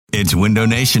It's Window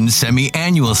Nation's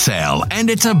semi-annual sale, and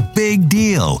it's a big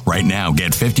deal. Right now,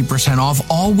 get 50% off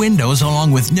all windows along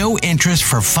with no interest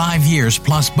for 5 years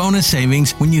plus bonus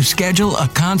savings when you schedule a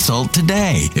consult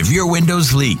today. If your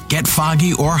windows leak, get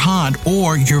foggy or hot,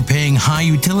 or you're paying high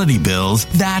utility bills,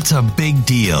 that's a big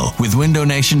deal. With Window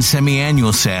Nation's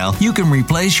semi-annual sale, you can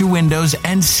replace your windows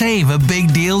and save a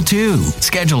big deal too.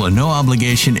 Schedule a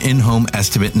no-obligation in-home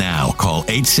estimate now. Call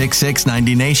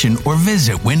 866-90-NATION or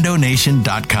visit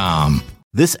windownation.com.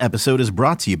 This episode is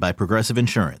brought to you by Progressive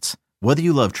Insurance. Whether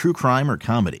you love true crime or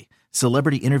comedy,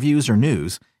 celebrity interviews or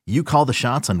news, you call the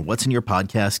shots on what's in your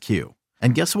podcast queue.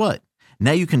 And guess what?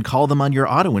 Now you can call them on your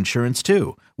auto insurance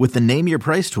too with the Name Your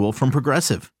Price tool from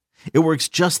Progressive. It works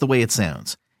just the way it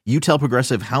sounds. You tell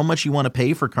Progressive how much you want to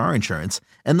pay for car insurance,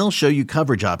 and they'll show you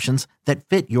coverage options that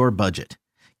fit your budget.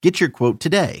 Get your quote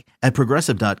today at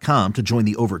Progressive.com to join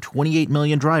the over 28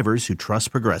 million drivers who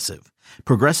trust Progressive.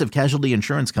 Progressive Casualty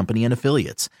Insurance Company and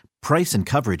Affiliates. Price and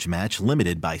coverage match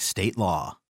limited by state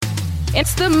law.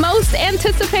 It's the most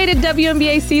anticipated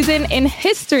WNBA season in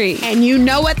history. And you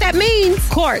know what that means.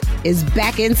 Court is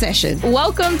back in session.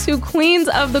 Welcome to Queens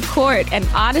of the Court, an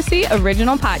Odyssey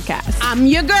original podcast. I'm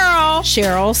your girl,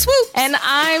 Cheryl Swoop. And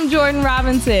I'm Jordan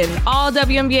Robinson. All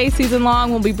WNBA season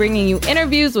long, we'll be bringing you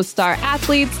interviews with star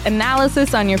athletes,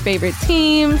 analysis on your favorite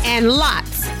teams, and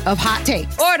lots of hot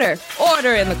takes.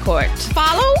 Order in the court.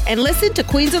 Follow and listen to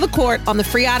Queens of the Court on the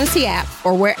free Odyssey app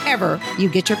or wherever you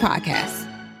get your podcasts.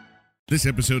 This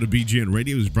episode of BGN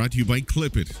Radio is brought to you by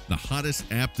Clip It, the hottest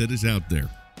app that is out there.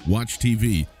 Watch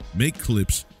TV, make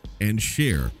clips, and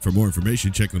share. For more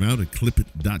information, check them out at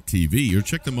clipit.tv or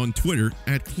check them on Twitter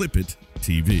at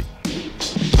clipit.tv.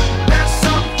 There's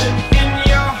something in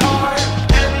your heart,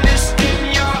 and this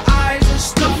in your eyes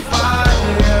is the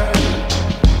fire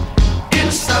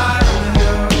inside of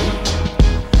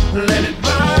you. Let it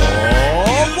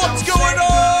burn. What's going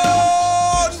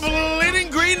on, Bleeding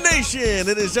Green Nation?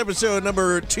 It is episode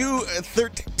number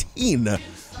 213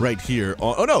 right here.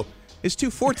 Oh, no. It's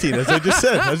 214, as I just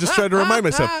said. I was just trying to remind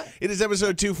myself. It is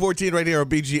episode 214 right here on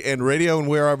BGN Radio, and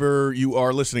wherever you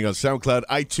are listening on SoundCloud,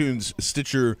 iTunes,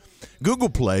 Stitcher, Google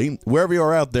Play, wherever you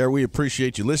are out there, we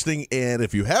appreciate you listening. And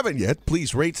if you haven't yet,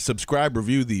 please rate, subscribe,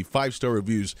 review. The 5-star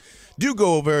reviews do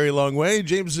go a very long way.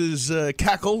 James's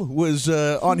cackle was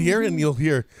on here, and you'll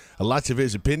hear lots of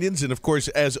his opinions. And, of course,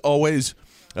 as always,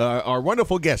 our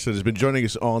wonderful guest that has been joining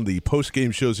us on the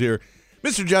post-game shows here,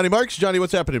 Mr. Johnny Marks. Johnny,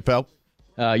 what's happening, pal?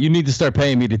 You need to start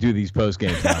paying me to do these post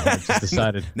games now. I've just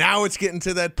decided. Now it's getting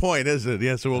to that point, isn't it?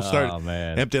 Yeah, so we'll start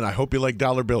emptying. I hope you like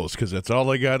dollar bills because that's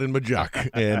all I got in my jock,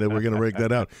 and we're going to break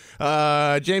that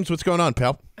out. James, what's going on,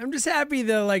 pal? I'm just happy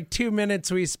the 2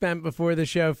 minutes we spent before the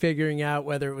show figuring out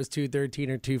whether it was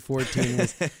 213 or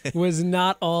 214 was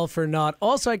not all for naught.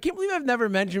 Also, I can't believe I've never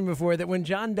mentioned before that when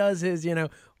John does his,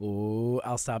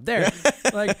 I'll stop there.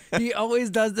 He always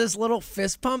does this little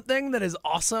fist pump thing that is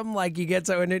awesome. Like you get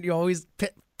so in it, you always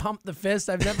pump the fist.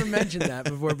 I've never mentioned that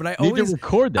before, but I always need to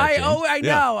record that. I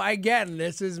know. Again,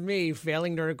 this is me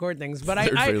failing to record things, but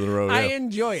I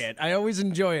enjoy it. I always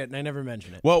enjoy it, and I never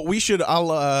mention it. Well, we should.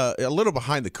 A little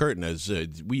behind the curtain as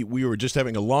we were just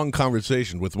having a long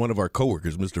conversation with one of our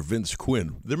coworkers, Mr. Vince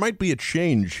Quinn. There might be a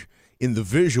change in the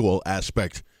visual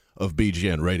aspect of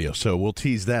BGN Radio, so we'll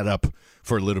tease that up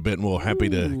for a little bit, and we're happy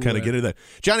to kind of get into that.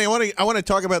 Johnny, I want to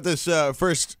talk about this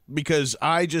first because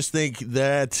I just think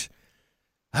that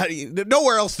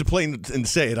nowhere else to play and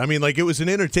say it. I mean, it was an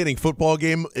entertaining football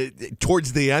game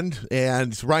towards the end,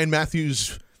 and Ryan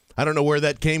Matthews, I don't know where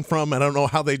that came from. I don't know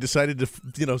how they decided to,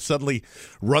 suddenly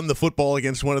run the football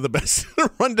against one of the best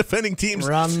run defending teams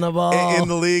run the ball in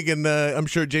the league, and I'm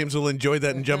sure James will enjoy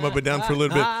that and jump up and down for a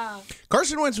little bit.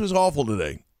 Carson Wentz was awful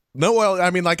today. No, well,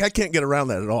 I mean, I can't get around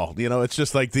that at all. It's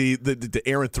just like the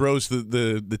errant throws,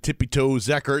 the tippy toe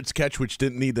Zach Ertz catch, which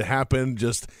didn't need to happen.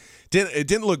 It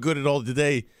didn't look good at all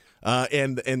today.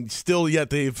 And still yet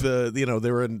they've, they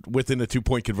were within a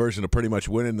 2-point conversion of pretty much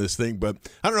winning this thing. But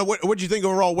I don't know, what do you think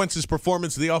overall Wentz's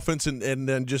performance, the offense,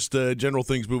 and just general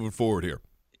things moving forward here?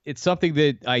 It's something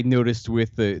that I noticed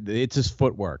with it's his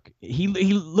footwork. He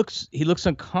looks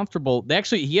uncomfortable.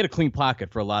 He had a clean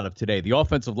pocket for a lot of today. The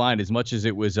offensive line, as much as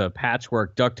it was a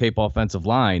patchwork duct tape offensive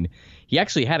line, he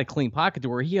actually had a clean pocket to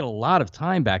where he had a lot of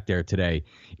time back there today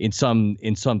in some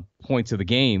points of the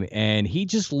game, and he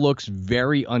just looks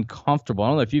very uncomfortable. I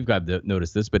don't know if you've got to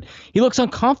notice this, but he looks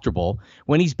uncomfortable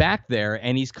when he's back there,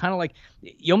 and he's kind of like,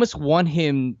 you almost want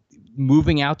him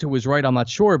moving out to his right, I'm not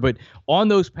sure, but on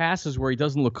those passes where he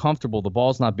doesn't look comfortable, the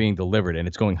ball's not being delivered, and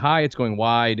it's going high, it's going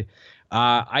wide.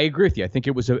 I agree with you. I think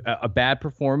it was a bad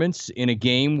performance in a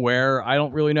game where I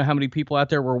don't really know how many people out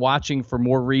there were watching for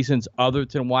more reasons other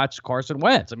than watch Carson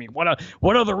Wentz. I mean,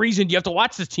 what other reason do you have to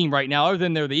watch this team right now other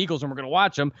than they're the Eagles and we're going to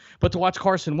watch them, but to watch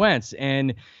Carson Wentz?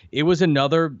 And it was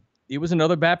another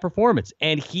bad performance.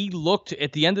 And he looked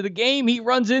at the end of the game, he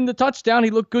runs in the touchdown. He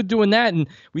looked good doing that. And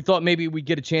we thought maybe we'd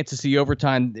get a chance to see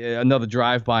overtime, another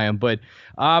drive by him. But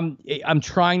I'm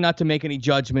trying not to make any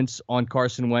judgments on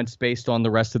Carson Wentz based on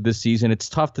the rest of this season. It's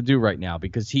tough to do right now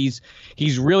because he's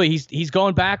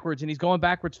going backwards, and he's going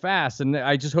backwards fast. And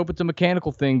I just hope it's a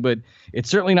mechanical thing, but it's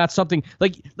certainly not something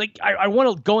like I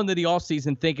want to go into the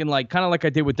offseason thinking kind of like I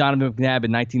did with Donovan McNabb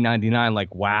in 1999,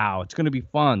 like, wow, it's going to be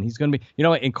fun. He's going to be,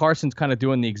 and Carson's kind of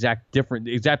doing the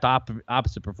exact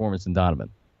opposite performance than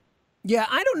Donovan. Yeah,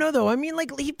 I don't know, though. I mean,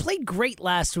 he played great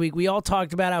last week. We all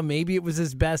talked about how maybe it was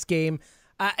his best game.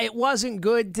 It wasn't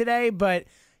good today, but,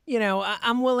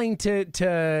 I'm willing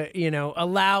to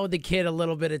allow the kid a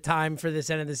little bit of time for this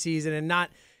end of the season and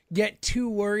not get too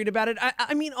worried about it.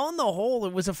 I mean, on the whole,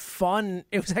 it was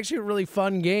actually a really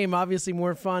fun game, obviously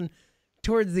more fun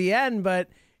towards the end, but,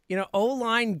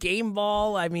 O-line, game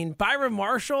ball, I mean, Byron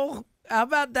Marshall. How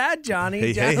about that,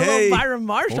 Johnny? Hey. Byron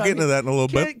Marshall. We'll get into that in a little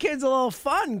bit. Kid's a little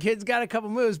fun. Kid's got a couple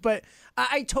moves, but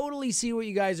I totally see what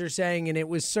you guys are saying, and it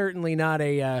was certainly not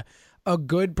a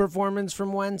good performance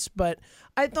from Wentz, but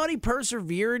I thought he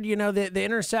persevered. The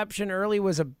interception early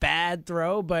was a bad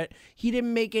throw, but he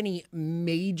didn't make any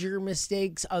major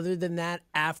mistakes other than that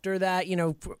after that,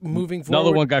 moving forward.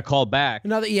 Another one got called back.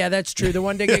 Yeah, that's true. The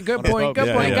one did get good point.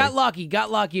 Good point. Yeah.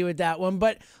 Got lucky with that one.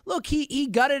 But look, he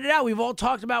gutted it out. We've all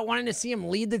talked about wanting to see him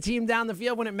lead the team down the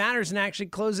field when it matters and actually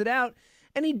close it out.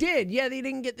 And he did. Yeah, they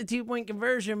didn't get the 2-point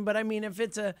conversion, but I mean, if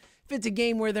it's a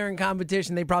game where they're in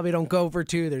competition, they probably don't go for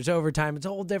 2. There's overtime. It's a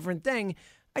whole different thing.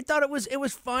 I thought it was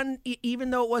fun, even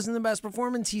though it wasn't the best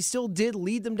performance. He still did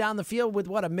lead them down the field with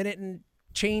a minute and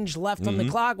change left on the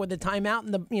clock with the timeout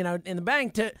in the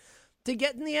bank to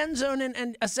get in the end zone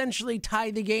and essentially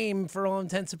tie the game for all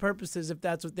intents and purposes if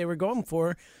that's what they were going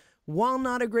for. While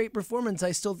not a great performance,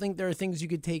 I still think there are things you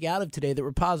could take out of today that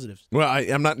were positives. Well,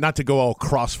 I'm not to go all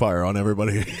crossfire on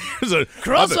everybody.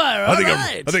 Crossfire,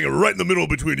 I think I'm right in the middle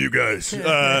between you guys.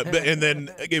 And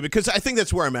then, because I think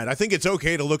that's where I'm at. I think it's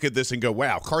okay to look at this and go,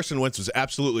 wow, Carson Wentz was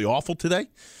absolutely awful today.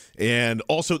 And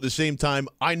also at the same time,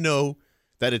 I know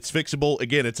that it's fixable.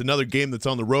 Again, it's another game that's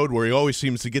on the road where he always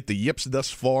seems to get the yips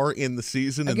thus far in the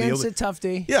season. Against a tough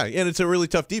D. Yeah, and it's a really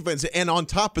tough defense. And on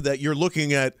top of that, you're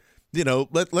looking at,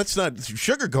 let's not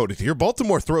sugarcoat it here.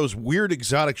 Baltimore throws weird,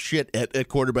 exotic shit at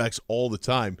quarterbacks all the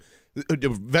time.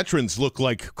 Veterans look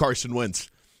like Carson Wentz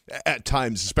at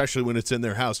times, especially when it's in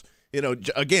their house.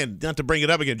 Again, not to bring it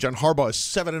up again, John Harbaugh is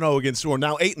 7-0 against, or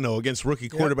now 8-0 against rookie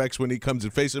quarterbacks when he comes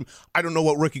and faces them. I don't know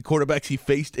what rookie quarterbacks he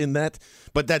faced in that,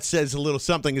 but that says a little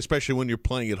something, especially when you're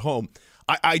playing at home.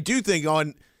 I do think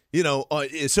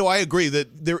so I agree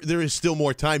that there is still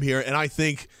more time here, and I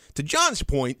think, to John's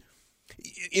point,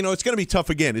 it's going to be tough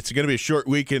again. It's going to be a short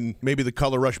week, and maybe the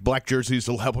Color Rush black jerseys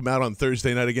will help him out on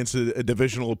Thursday night against a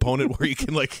divisional opponent where you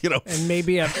can, and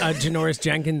maybe a Janoris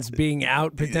Jenkins being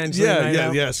out potentially.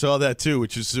 Yeah. Saw that too,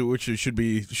 which should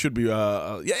be.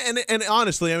 And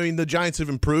honestly, I mean, the Giants have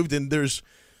improved, and there's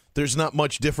not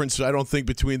much difference, I don't think,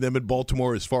 between them and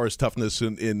Baltimore as far as toughness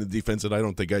in the defense. And I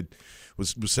don't think I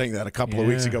was saying that a couple of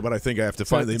weeks ago, but I think I have to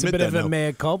finally admit that. It's a bit of a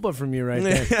mea culpa from you right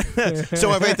there.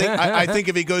 So I think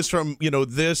if he goes from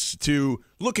this to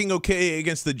looking okay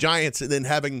against the Giants and then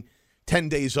having 10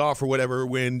 days off or whatever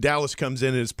when Dallas comes in,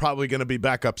 and it's probably going to be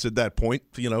backups at that point.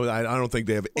 I don't think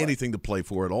they have anything to play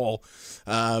for at all.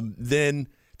 Then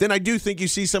I do think you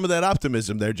see some of that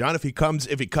optimism there, John. If he comes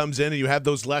in and you have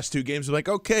those last 2 games, like,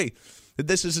 okay,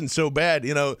 this isn't so bad,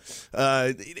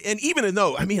 and even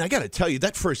though, I mean, I got to tell you,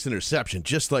 that first interception,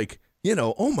 just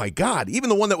oh my God, even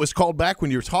the one that was called back when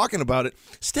you were talking about it,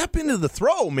 step into the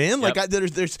throw, man. Yep.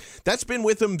 There's that's been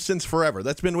with him since forever.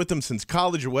 That's been with him since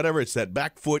college or whatever. It's that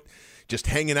back foot just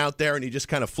hanging out there, and he just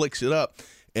kind of flicks it up,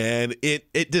 and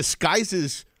it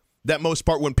disguises that most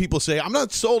part when people say, I'm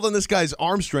not sold on this guy's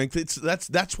arm strength.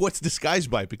 That's what's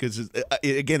disguised by it, because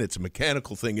again, it's a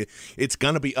mechanical thing. It's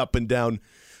going to be up and down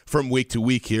from week to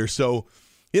week here. So,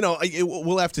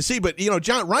 we'll have to see. But,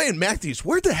 John, Ryan Matthews,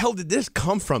 where the hell did this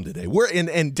come from today?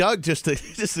 And Doug, just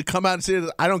to come out and say,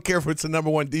 I don't care if it's the number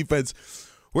 1 defense,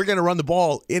 we're going to run the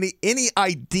ball. Any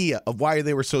idea of why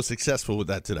they were so successful with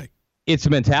that today? It's a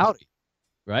mentality,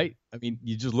 right? I mean,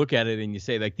 you just look at it and you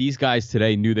say, these guys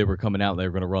today knew they were coming out and they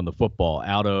were going to run the football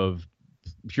out of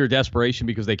pure desperation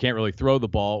because they can't really throw the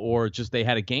ball, or just they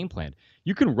had a game plan.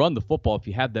 You can run the football if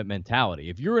you have that mentality.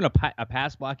 If you're in a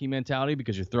pass blocking mentality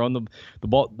because you're throwing the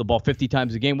ball 50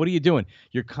 times a game, what are you doing?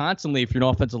 You're constantly, if you're an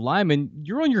offensive lineman,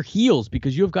 you're on your heels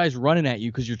because you have guys running at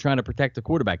you because you're trying to protect the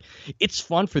quarterback. It's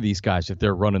fun for these guys if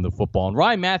they're running the football. And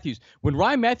when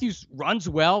Ryan Matthews runs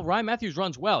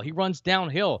well. He runs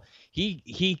downhill.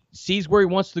 He sees where he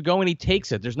wants to go and he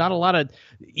takes it. There's not a lot of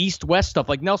east-west stuff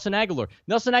like Nelson Aguilar.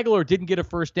 Nelson Aguilar didn't get a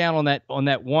first down on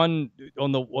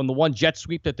the one jet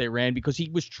sweep that they ran because he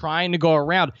was trying to go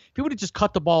around. If he would have just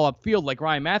cut the ball upfield like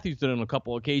Ryan Matthews did on a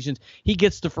couple occasions, he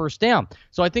gets the first down.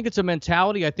 So I think it's a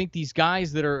mentality. I think these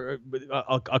guys that are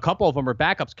a couple of them are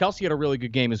backups. Kelsey had a really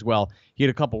good game as well. He had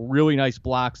a couple really nice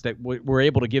blocks that were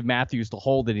able to give Matthews the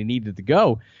hole that he needed to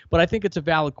go. But I think it's a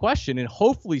valid question, and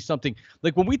hopefully something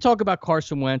like when we talk about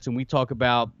Carson Wentz and we talk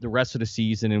about the rest of the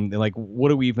season and like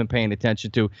what are we even paying attention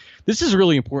to, this is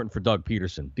really important for Doug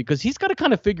Peterson because he's got to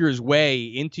kind of figure his way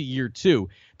into year 2.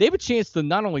 They have a chance to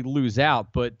not only lose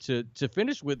out, but to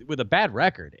finish with a bad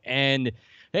record. And,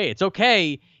 hey, it's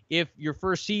okay if your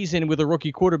first season with a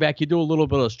rookie quarterback, you do a little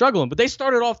bit of struggling. But they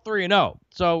started off 3-0.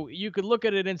 So you could look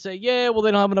at it and say, yeah, well,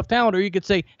 they don't have enough talent. Or you could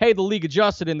say, hey, the league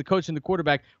adjusted and the coach and the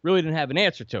quarterback really didn't have an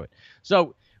answer to it.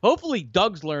 So hopefully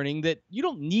Doug's learning that you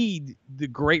don't need the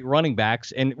great running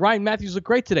backs. And Ryan Matthews looked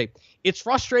great today. It's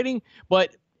frustrating,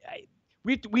 but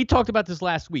we talked about this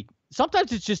last week.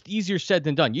 Sometimes it's just easier said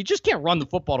than done. You just can't run the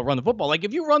football to run the football. Like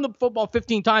if you run the football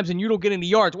 15 times and you don't get any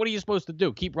yards, what are you supposed to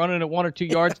do? Keep running it 1 or 2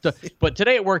 yards? But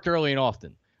today it worked early and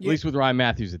often. At least with Ryan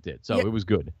Matthews it did. So it was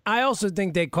good. I also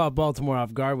think they caught Baltimore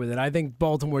off guard with it. I think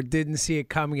Baltimore didn't see it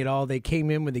coming at all. They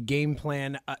came in with a game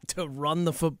plan to run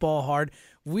the football hard.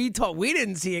 We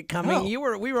didn't see it coming. No. We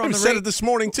were on the radio. said it this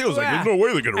morning too. I was like, there's no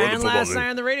way they're going to run the football. And last night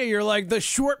on the radio, you're like, the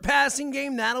short passing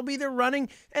game, that'll be their running.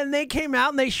 And they came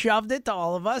out and they shoved it to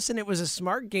all of us, and it was a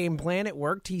smart game plan. It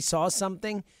worked. He saw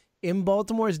something in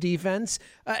Baltimore's defense.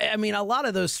 I mean, a lot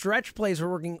of those stretch plays were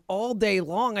working all day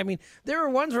long. I mean, there were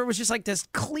ones where it was just like this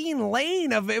clean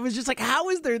lane of it was just like, how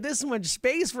is there this much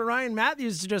space for Ryan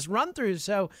Matthews to just run through?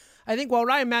 So I think while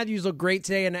Ryan Matthews looked great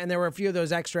today, and there were a few of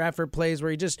those extra effort plays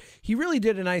where he really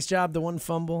did a nice job. The one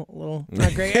fumble, a little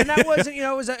not great, and that wasn't,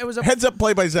 it was a heads up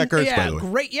play by Zach Ertz. By the way,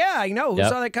 great. Yeah, I know. Who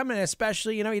saw that coming?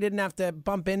 Especially, he didn't have to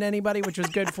bump into anybody, which was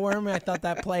good for him. I thought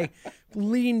that play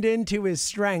leaned into his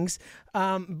strengths.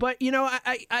 But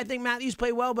I think Matthews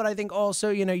played well, but I think also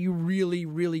you really,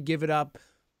 really give it up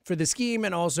for the scheme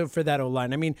and also for that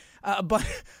O-line. I mean, but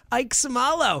Ike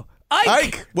Samalo.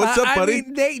 Ike, what's up, buddy? I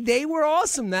mean, they were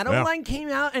awesome. That O-line came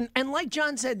out, and like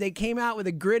John said, they came out with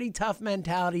a gritty, tough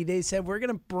mentality. They said, we're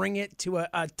going to bring it to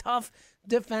a tough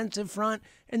defensive front,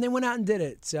 and they went out and did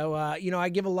it. So, I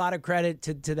give a lot of credit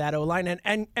to that O-line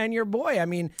and your boy. I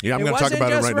mean, I'm going to talk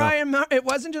about it right now. It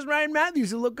wasn't just Ryan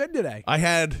Matthews who looked good today. I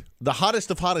had the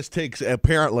hottest of hottest takes,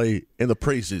 apparently, in the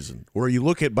preseason, where you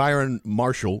look at Byron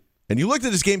Marshall, and you looked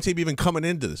at his game tape even coming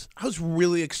into this. I was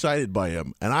really excited by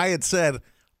him, and I had said,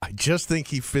 I just think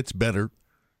he fits better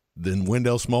than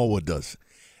Wendell Smallwood does,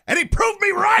 and he proved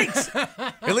me right.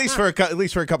 at least for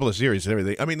a couple of series and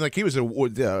everything. I mean, like he was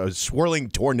a swirling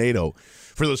tornado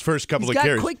for those first couple of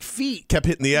carries. He's got quick feet. Kept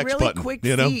hitting the X button. Really quick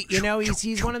feet.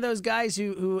 He's one of those guys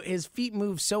who his feet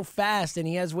move so fast, and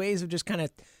he has ways of just kind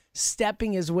of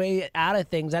stepping his way out of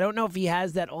things. I don't know if he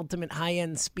has that ultimate high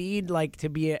end speed, like to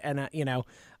be a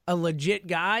legit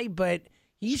guy, but.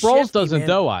 Sproles doesn't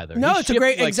though either. No, it's a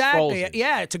great exactly.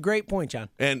 Yeah, it's a great point, John.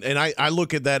 And I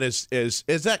look at that as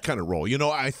that kind of role.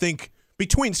 I think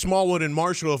between Smallwood and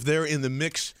Marshall, if they're in the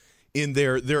mix in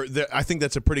there, I think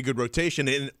that's a pretty good rotation.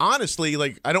 And honestly,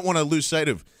 like I don't want to lose sight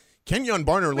of Kenyon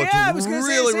Barner looked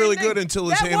really good until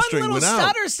his hamstring went out. That one little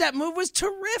stutter step move was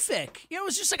terrific. It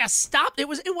was just like a stop. It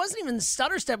wasn't even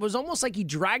stutter step. It was almost like he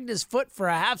dragged his foot for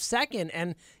a half second,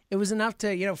 and it was enough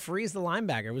to freeze the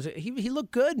linebacker. He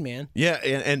looked good, man. Yeah,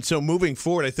 and so moving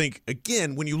forward, I think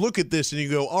again when you look at this and you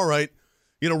go, all right,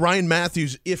 Ryan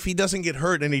Matthews, if he doesn't get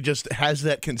hurt and he just has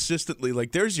that consistently,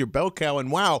 like there's your bell cow,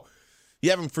 and wow. You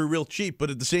have him for real cheap,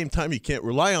 but at the same time, you can't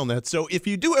rely on that. So if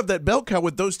you do have that bell cow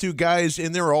with those two guys,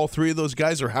 and there are all three of those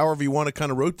guys, or however you want to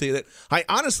kind of rotate it, I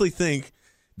honestly think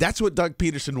that's what Doug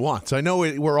Peterson wants. I know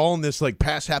we're all in this like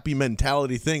pass happy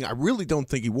mentality thing. I really don't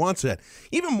think he wants that.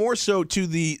 Even more so to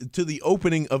the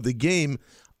opening of the game,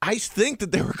 I think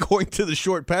that they were going to the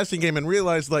short passing game and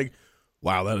realized like,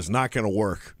 wow, that is not going to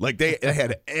work. Like they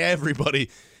had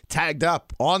everybody tagged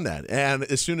up on that, and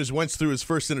as soon as Wentz threw his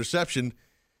first interception.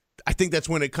 I think that's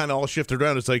when it kind of all shifted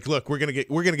around. It's like, look, we're gonna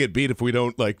get beat if we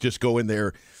don't like just go in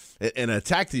there and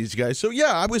attack these guys. So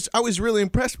yeah, I was really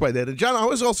impressed by that. And John, I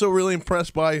was also really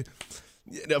impressed by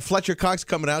Fletcher Cox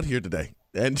coming out here today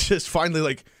and just finally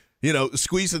like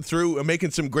squeezing through and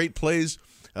making some great plays.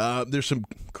 There's some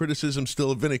criticism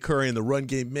still of Vinny Curry in the run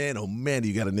game. Man, oh man,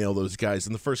 you got to nail those guys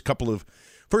in the first couple of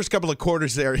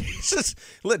quarters there. He just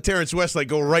let Terrence West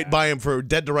go right by him for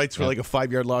dead to rights for like a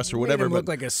 5-yard loss or whatever. Look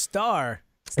like a star.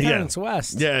 It's Terrence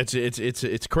West. Yeah,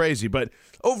 it's crazy. But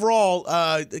overall,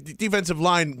 the defensive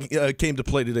line came to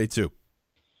play today too.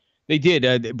 They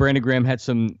did. Brandon Graham had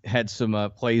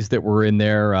some plays that were in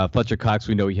there. Fletcher Cox,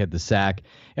 we know he had the sack.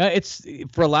 It's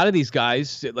for a lot of these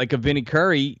guys, like a Vinny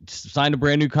Curry, signed a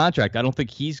brand new contract. I don't think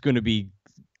he's going to be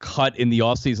cut in the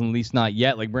offseason, at least not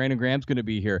yet. Like Brandon Graham's going to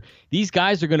be here. These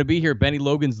guys are going to be here. Benny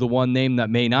Logan's the one name that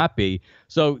may not be.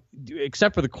 So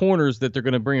except for the corners that they're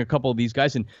going to bring a couple of these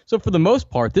guys in. So for the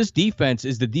most part, this defense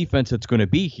is the defense that's going to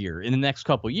be here in the next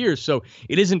couple of years. So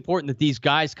it is important that these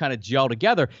guys kind of gel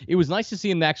together. It was nice to see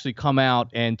them actually come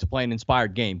out and to play an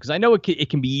inspired game, because I know it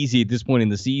can be easy at this point in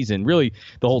the season. Really,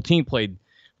 the whole team played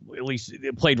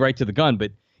right to the gun,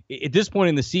 but at this point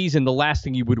in the season, the last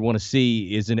thing you would want to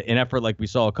see is an effort like we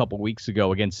saw a couple weeks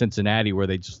ago against Cincinnati, where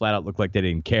they just flat out looked like they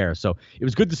didn't care. So it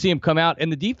was good to see him come out, and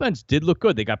the defense did look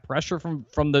good. They got pressure from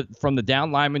the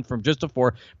down lineman from just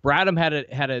before. Bradham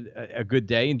had a good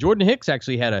day, and Jordan Hicks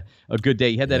actually had a good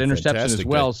day. He had that interception as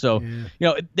well. Day. So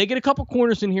they get a couple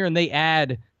corners in here, and they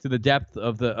add to the depth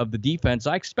of the defense.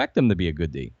 I expect them to be a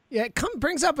good D. Yeah, it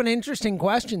brings up an interesting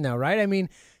question, though, right? I mean,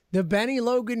 the Benny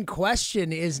Logan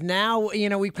question is now,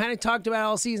 we've kind of talked about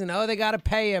all season. Oh, they got to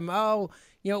pay him. Oh,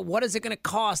 what is it going to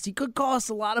cost? He could cost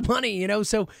a lot of money,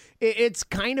 so it's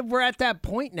kind of, we're at that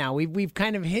point now. We've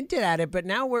kind of hinted at it, but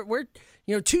now we're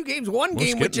 2 games, one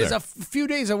game, which is a few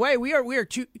days away. We are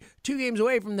two games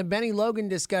away from the Benny Logan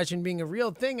discussion being a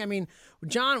real thing. I mean,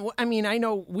 John, I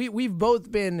know we've both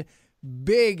been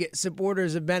big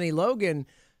supporters of Benny Logan.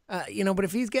 But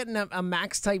if he's getting a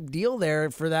max type deal there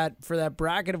for that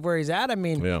bracket of where he's at,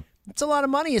 it's a lot of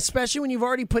money, especially when you've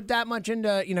already put that much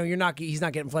into, he's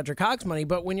not getting Fletcher Cox money,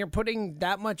 but when you're putting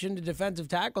that much into defensive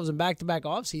tackles and back-to-back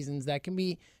off seasons, that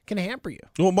can hamper you.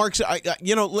 Well, Mark,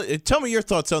 tell me your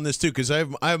thoughts on this too, because I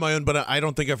have my own, but I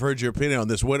don't think I've heard your opinion on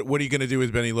this. What are you going to do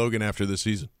with Benny Logan after this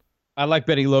season? I like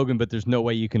Benny Logan, but there's no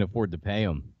way you can afford to pay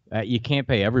him. You can't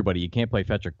pay everybody. You can't pay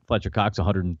Fletcher Cox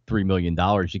 $103 million.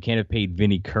 You can't have paid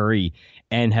Vinny Curry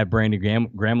and have Brandon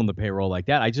Graham on the payroll like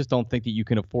that. I just don't think that you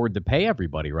can afford to pay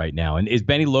everybody right now. And is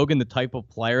Benny Logan the type of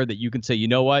player that you can say, you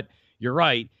know what, you're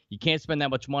right, you can't spend that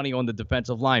much money on the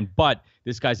defensive line, but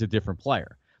this guy's a different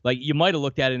player. Like, you might have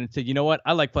looked at it and said, you know what,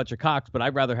 I like Fletcher Cox, but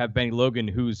I'd rather have Benny Logan,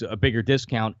 who's a bigger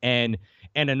discount, and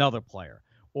another player.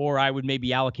 Or I would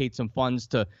maybe allocate some funds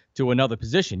to another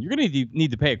position. You're going to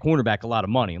need to pay a cornerback a lot of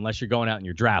money unless you're going out and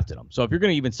you're drafting him. So if you're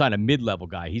going to even sign a mid-level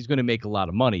guy, he's going to make a lot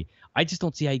of money. I just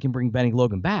don't see how you can bring Benny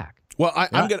Logan back. Well,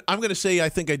 I'm gonna say I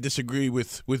think I didisaagree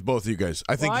with both of you guys.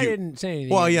 I think I didn't say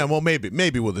anything. Well, yeah, well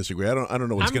maybe we'll disagree. I don't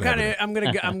know what's going to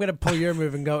happen. I'm gonna pull your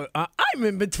move and go. I'm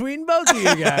in between both of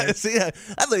you guys. See, I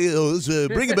think let's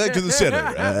bring it back to the center.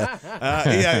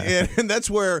 And that's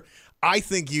where I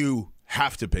think you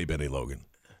have to pay Benny Logan.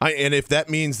 And if that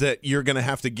means that you're going to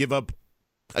have to give up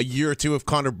a year or two of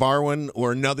Connor Barwin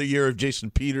or another year of Jason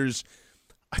Peters,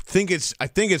 I think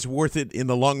it's worth it in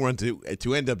the long run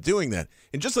to end up doing that.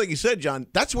 And just like you said, John,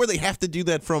 that's where they have to do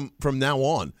that from now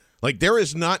on. Like, there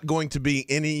is not going to be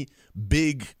any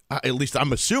big, at least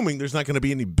I'm assuming there's not going to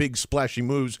be any big splashy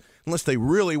moves unless they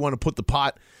really want to put the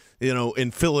pot,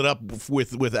 and fill it up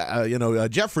with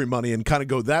Jeffrey money and kind of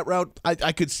go that route.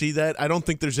 I could see that. I don't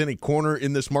think there's any corner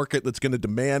in this market that's going to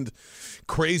demand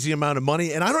crazy amount of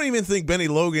money. And I don't even think Benny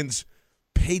Logan's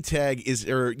paycheck is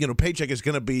going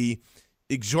to be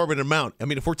exorbitant amount. I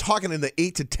mean, if we're talking in the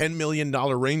 $8 to $10 million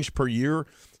range per year,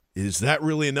 is that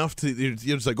really enough to?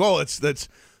 It's like, oh,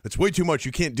 that's way too much.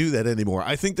 You can't do that anymore.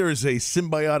 I think there is a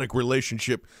symbiotic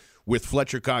relationship with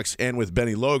Fletcher Cox and with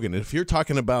Benny Logan. If you're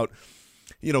talking about,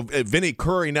 Vinny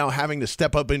Curry now having to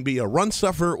step up and be a run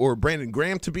stuffer, or Brandon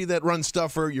Graham to be that run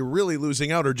stuffer, you're really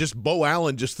losing out. Or just Bo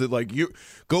Allen, just to you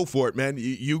go for it, man.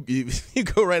 You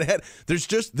go right ahead.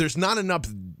 There's not enough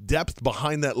depth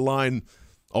behind that line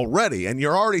already, and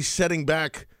you're already setting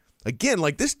back again.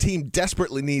 Like, this team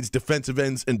desperately needs defensive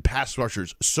ends and pass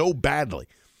rushers so badly,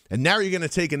 and now you're going to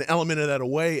take an element of that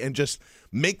away and just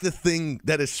make the thing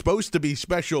that is supposed to be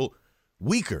special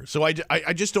weaker. So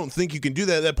I just don't think you can do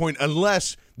that at that point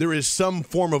unless there is some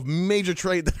form of major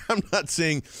trade that I'm not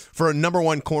seeing for a number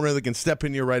one corner that can step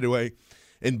in here right away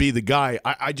and be the guy.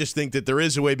 I just think that there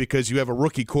is a way, because you have a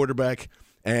rookie quarterback,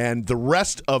 and the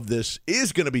rest of this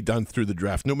is going to be done through the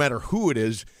draft, no matter who it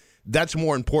is. that's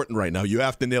more important right now. You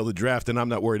have to nail the draft, and I'm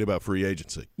not worried about free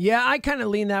agency. Yeah, I kind of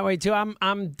lean that way too.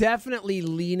 I'm definitely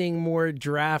leaning more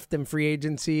draft than free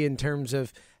agency in terms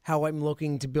of how I'm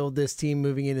looking to build this team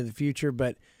moving into the future.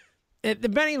 But the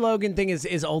Benny Logan thing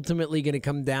is ultimately going to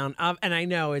come down. And I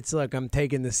know look, I'm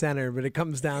taking the center, but it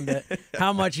comes down to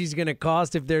how much he's going to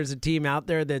cost. If there's a team out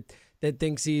there that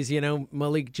thinks he's,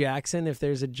 Malik Jackson, if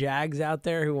there's a Jags out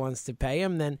there who wants to pay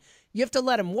him, then you have to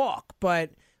let him walk.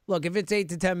 But look, if it's $8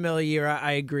 to $10 million a year,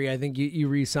 I agree. I think you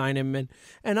re-sign him,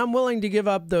 and I'm willing to give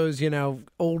up those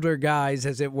older guys,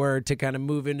 as it were, to kind of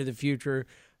move into the future.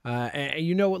 And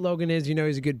you know what Logan is.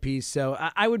 He's a good piece, so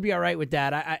I would be all right with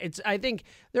that. I think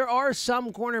there are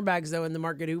some cornerbacks though in the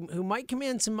market who might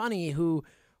command some money who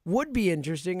would be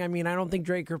interesting. I mean, I don't think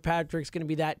Drake Kirkpatrick's going to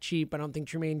be that cheap. I don't think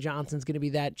Tremaine Johnson's going to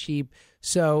be that cheap.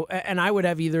 So, and I would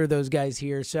have either of those guys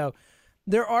here. So.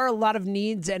 There are a lot of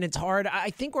needs, and it's hard. I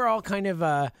think we're all kind of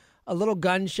a little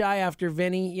gun shy after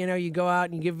Vinny. You go out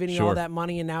and you give Vinny all that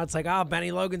money, and now it's like, Benny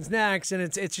Logan's next. And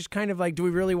it's just kind of like, do we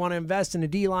really want to invest in a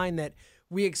D-line that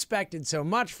we expected so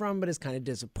much from, but is kind of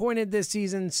disappointed this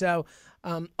season? So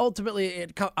ultimately,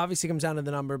 it obviously comes down to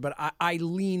the number, but I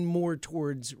lean more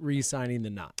towards re-signing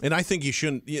than not. And I think you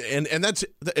shouldn't, and that's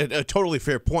a totally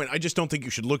fair point. I just don't think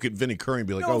you should look at Vinny Curry and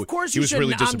be like, of course he was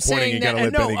really disappointing. You got to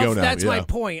let Benny go now. That's my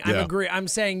point. I agree. I'm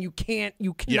saying you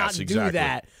cannot do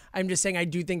that. I'm just saying I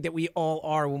do think that we all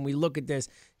are when we look at this.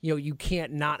 You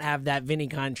can't not have that Vinny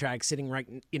contract sitting right,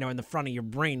 in the front of your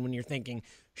brain when you're thinking,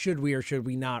 should we or should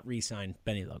we not re-sign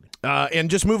Benny Logan? And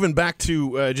just moving back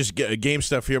to just game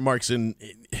stuff here, Marks, and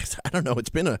I don't know, it's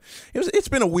been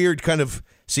a weird kind of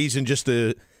season just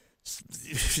to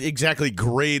exactly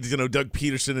grade Doug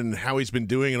Peterson and how he's been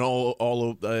doing, and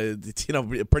all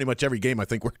pretty much every game I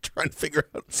think we're trying to figure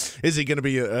out, is he going to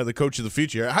be the coach of the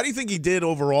future? How do you think he did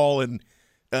overall? And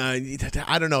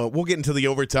I don't know. We'll get into the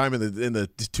overtime and the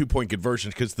 2-point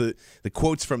conversions because the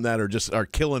quotes from that are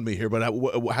killing me here. But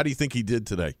how do you think he did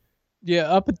today?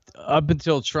 Yeah, up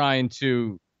until trying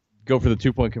to go for the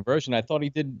 2-point conversion, I thought he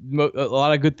did a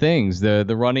lot of good things. The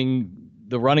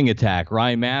running attack,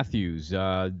 Ryan Matthews,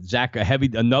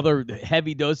 another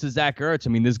heavy dose of Zach Ertz. I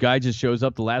mean, this guy just shows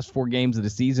up the last 4 games of the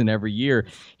season every year.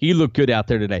 He looked good out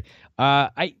there today.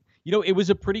 It was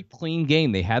a pretty clean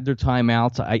game. They had their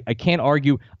timeouts. I can't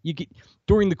argue.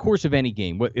 During the course of any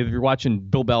game, if you're watching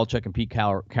Bill Belichick and Pete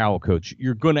Carroll coach,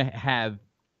 you're going to have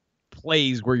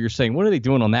plays where you're saying, what are they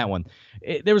doing on that one?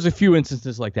 There was a few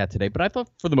instances like that today, but I thought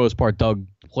for the most part, Doug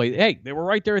played. Hey, they were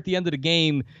right there at the end of the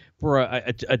game for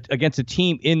against a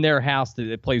team in their house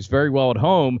that plays very well at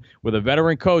home with a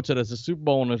veteran coach that has a Super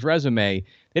Bowl on his resume. They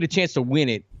had a chance to win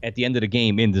it at the end of the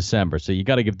game in December, so you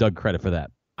got to give Doug credit for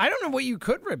that. I don't know what you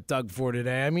could rip Doug for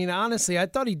today. I mean, honestly, I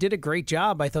thought he did a great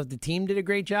job. I thought the team did a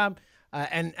great job.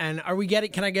 And are we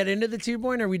getting? Can I get into the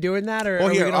 2-point? Are we doing that?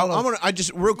 Or here, I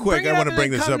just real quick. I want to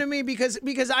bring this up to me because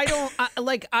I don't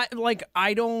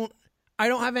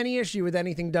have any issue with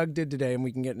anything Doug did today, and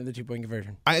we can get into the 2-point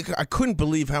conversion. I couldn't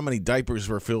believe how many diapers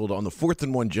were filled on the 4th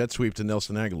and 1 jet sweep to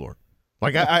Nelson Aguilar.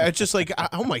 Like I just like,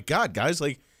 oh my God, guys,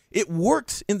 like. It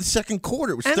worked in the second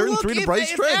quarter. It was 3rd and 3 to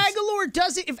Bryce Treggs. If Aguilar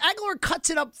does it, if Aguilar cuts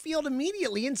it upfield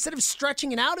immediately instead of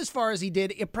stretching it out as far as he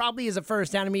did, it probably is a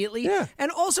first down immediately. Yeah.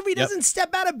 And also, if he doesn't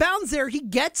step out of bounds there, he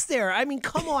gets there. I mean,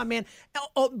 come on, man.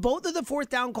 Both of the 4th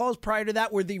down calls prior to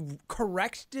that were the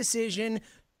correct decision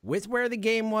with where the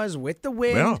game was, with the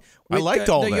wind. Yeah, I liked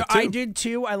all that, too. I did,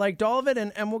 too. I liked all of it,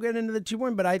 and we'll get into the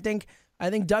 2-point, but I think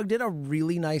Doug did a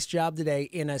really nice job today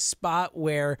in a spot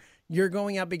where you're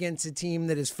going up against a team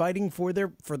that is fighting for their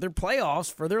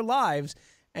playoffs, for their lives,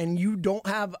 and you don't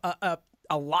have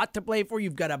a lot to play for.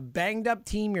 You've got a banged-up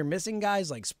team. You're missing guys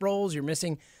like Sproles. You're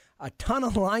missing a ton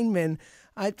of linemen.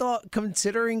 I thought,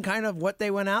 considering kind of what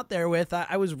they went out there with,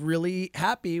 I was really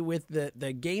happy with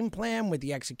the game plan, with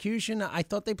the execution. I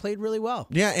thought they played really well.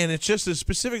 Yeah, and it's just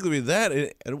especifically with that.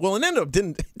 It ended up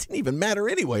didn't even matter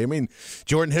anyway. I mean,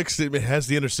 Jordan Hicks has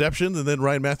the interception, and then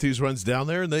Ryan Matthews runs down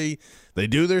there, and they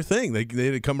do their thing.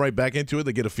 They come right back into it.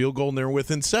 They get a field goal, and they're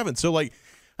within 7. So like.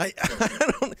 I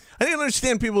didn't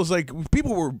understand people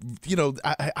were,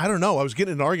 I don't know. I was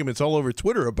getting in arguments all over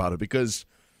Twitter about it because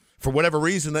for whatever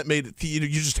reason that made it, you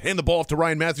just hand the ball off to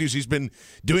Ryan Matthews. He's been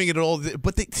doing it all.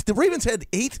 But the Ravens had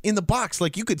 8 in the box.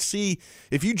 Like you could see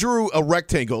if you drew a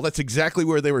rectangle, that's exactly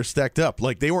where they were stacked up.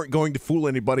 Like they weren't going to fool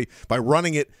anybody by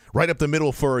running it right up the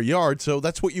middle for a yard. So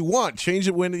that's what you want. Change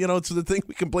it when, it's the thing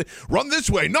we can play. Run this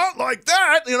way, not like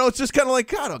that. It's just kind of like,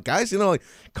 God, guys, like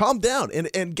calm down.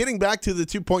 And getting back to the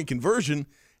 2-point conversion,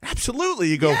 Absolutely,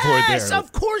 you go for it there. Yes,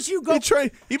 of course you go.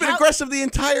 You've been aggressive the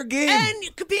entire game. And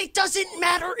it doesn't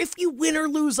matter if you win or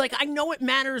lose. Like, I know it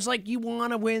matters. Like, you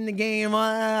want to win the game,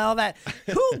 all that.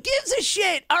 Who gives a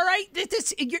shit? All right,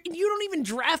 you don't even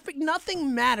draft pick.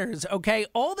 Nothing matters. Okay,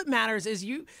 all that matters is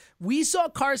we saw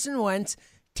Carson Wentz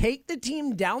take the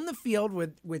team down the field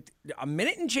with a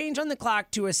minute and change on the clock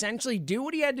to essentially do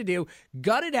what he had to do,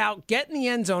 gut it out, get in the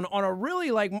end zone on a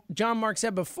really, like John Mark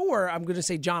said before, I'm going to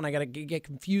say John, I got to get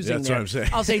confusing That's there. what I'm saying.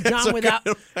 I'll say John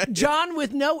John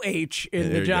with no H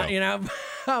in There the John,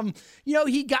 you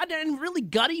he got that in really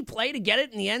gutty play to get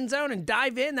it in the end zone and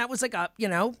dive in. That was like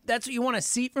that's what you want to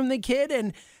see from the kid.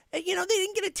 And they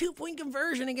didn't get a 2-point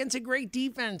conversion against a great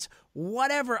defense.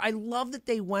 Whatever. I love that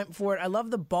they went for it. I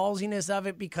love the ballsiness of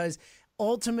it because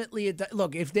ultimately,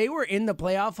 look, if they were in the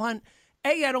playoff hunt,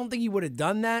 A, I don't think you would have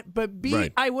done that. But B,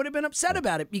 Right. I would have been upset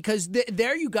about it because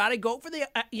there you got to go for the,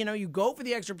 you go for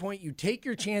the extra point. You take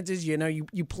your chances.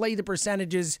 You play the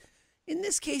percentages. In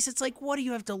this case, it's like, what do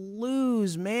you have to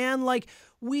lose, man? Like,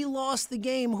 we lost the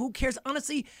game. Who cares?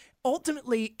 Honestly,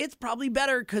 ultimately, it's probably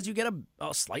better because you get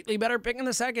a slightly better pick in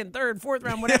the second, third, fourth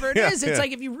round, whatever it is. It's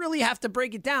like if you really have to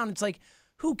break it down, it's like,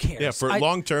 who cares? Yeah, for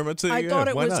long term, I thought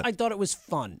it was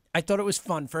fun. I thought it was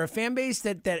fun for a fan base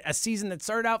that a season that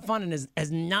started out fun and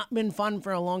has not been fun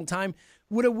for a long time.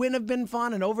 Would a win have been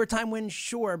fun? An overtime win,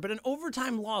 sure, but an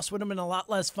overtime loss would have been a lot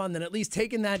less fun than at least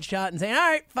taking that shot and saying, "All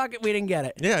right, fuck it, we didn't get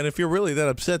it." Yeah, and if you're really that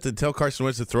upset, then tell Carson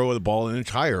Wentz to throw the ball an inch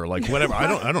higher, like whatever.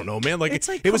 I don't know, man. Like, It's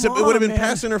like, it would come have been on,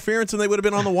 pass interference, and they would have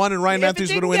been on the one, and Ryan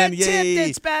Matthews would have went in. Yay!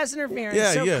 It's pass interference.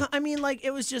 Yeah, so, yeah. I mean, like,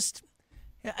 it was just.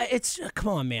 It's come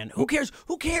on, man. Who cares?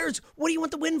 Who cares? What do you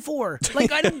want the win for?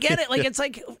 Like, I don't get it. Like, it's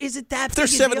like, is it that? If they're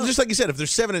big a 7, deal? just like you said, if they're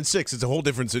 7-6, it's a whole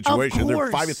different situation. They're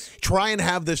course. 5. Try and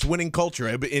have this winning culture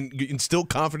and instill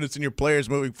confidence in your players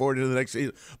moving forward into the next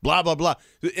season. Blah blah blah.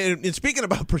 And speaking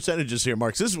about percentages here,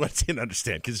 Marks, this is what I didn't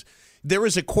understand because there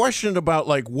was a question about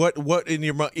like what in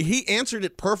your mind. He answered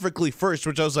it perfectly first,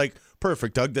 which I was like,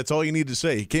 perfect, Doug. That's all you need to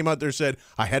say. He came out there and said,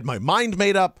 I had my mind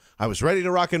made up. I was ready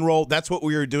to rock and roll. That's what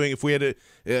we were doing. If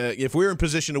we were in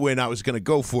position to win, I was going to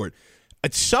go for it.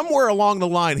 Somewhere along the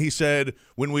line, he said,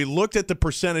 when we looked at the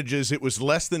percentages, it was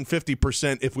less than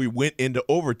 50% if we went into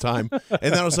overtime.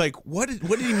 And then I was like, what did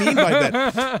he mean by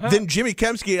that? Then Jimmy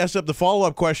Kempski asked up the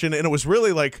follow-up question, and it was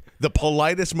really like the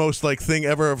politest, most like thing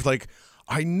ever of like,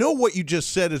 I know what you just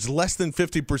said is less than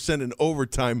 50% in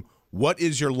overtime. What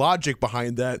is your logic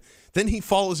behind that? Then he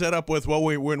follows that up with, well,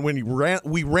 when we ran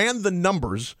the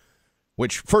numbers,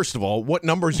 which, first of all, what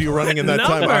numbers are you running in that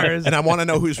time? And I want to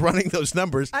know who's running those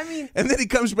numbers. I mean, and then he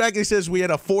comes back and he says we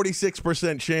had a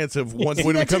 46% chance of once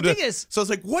when we come ridiculous. to. So I was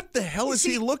like, what the hell is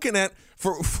he looking at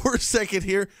for a second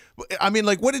here? I mean,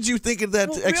 like, what did you think of that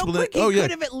explanation? Real quick, he could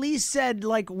have at least said,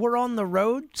 like, we're on the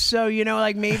road, so,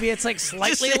 like, maybe it's, like,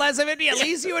 slightly less of it. At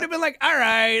least you would have been like, all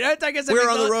right. I guess we're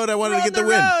on the road. I wanted to get the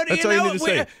win. That's all you need to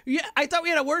say. Yeah, I thought we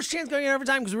had a worse chance going in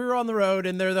overtime because we were on the road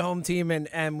and they're the home team,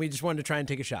 and we just wanted to try and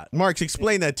take a shot. Marks,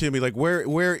 explain that to me. Like,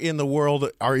 where in the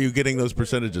world are you getting those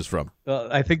percentages from?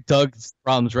 I think Doug's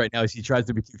problems right now is he tries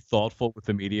to be too thoughtful with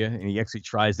the media, and he actually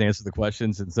tries to answer the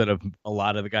questions instead of a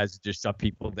lot of the guys that just shut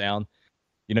people down.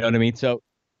 You know what I mean? So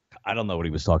I don't know what he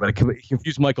was talking about. He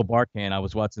confused Michael Barkan. I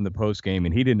was watching the post game,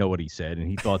 and he didn't know what he said, and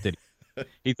he thought that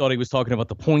he was talking about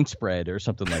the point spread or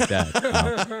something like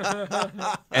that.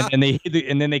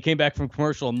 And then they came back from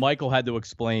commercial, and Michael had to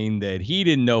explain that he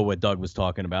didn't know what Doug was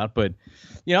talking about. But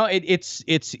I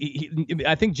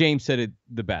think James said it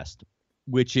the best,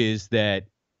 which is that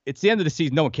it's the end of the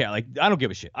season. No one cares. Like, I don't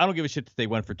give a shit. I don't give a shit that they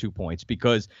went for 2 points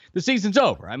because the season's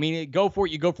over. I mean, go for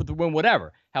it. You go for the win,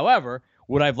 whatever. However,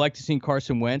 would I have liked to see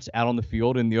Carson Wentz out on the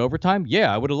field in the overtime?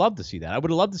 Yeah, I would have loved to see that. I would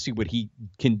have loved to see what he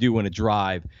can do in a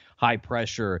drive, high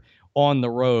pressure, on the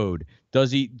road.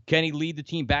 Can he lead the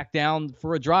team back down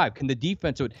for a drive? Can the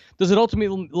defense do it? Does it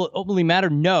ultimately matter?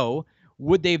 No.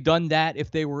 Would they have done that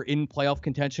if they were in playoff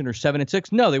contention or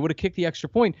 7-6? No, they would have kicked the extra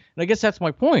point. And I guess that's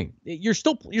my point. You're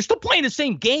still playing the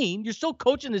same game. You're still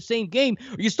coaching the same game.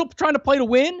 Are you still trying to play to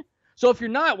win? So if you're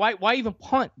not, why even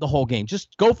punt the whole game?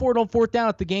 Just go for it on fourth down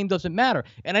if the game doesn't matter.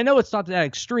 And I know it's not that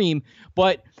extreme,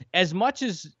 but as much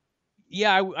as,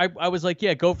 I was like,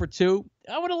 go for 2.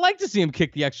 I would have liked to see him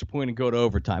kick the extra point and go to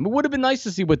overtime. It would have been nice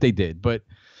to see what they did, but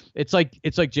it's like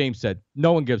James said,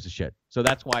 no one gives a shit. So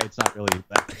that's why it's not really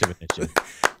that much of an issue.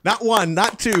 Not one,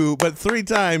 not two, but 3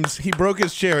 times he broke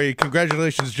his cherry.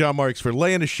 Congratulations, John Marks, for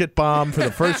laying a shit bomb for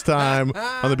the first time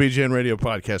on the BGN Radio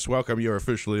podcast. Welcome, you're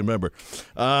officially a member.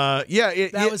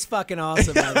 That was fucking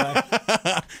awesome, by the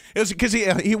way. It was because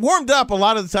he warmed up a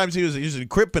lot of the times. He was using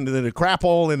crip and then a crap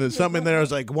hole and then something in there. I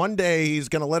was like, one day he's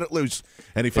gonna let it loose,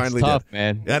 and he finally tough, did.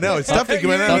 Man. I know it's tough to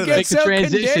get Tough out to of make that. the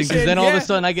transition because then all of a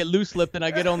sudden I get loose lipped and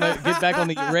I get back on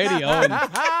the radio and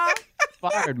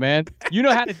fired, man. You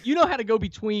know how to go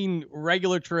between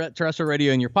regular terrestrial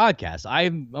radio and your podcast.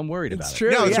 I'm worried about It's it. true.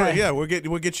 No, it's yeah. right. Yeah, we'll get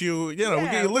you. We'll get you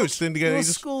loose. And We'll you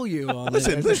just school you on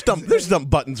listen. it. There's dumb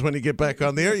buttons when you get back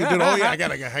on the air. You do. Oh yeah,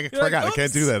 I forgot. I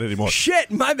can't do that anymore.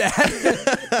 Shit, my bad.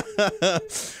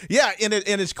 Yeah, and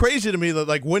it's crazy to me that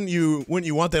like when you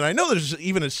want that. I know there's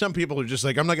even some people who are just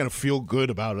like, I'm not going to feel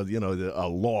good about it. A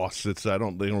loss. They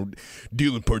don't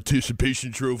deal in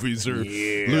participation trophies or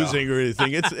losing or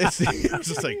anything. It's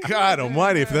just like, God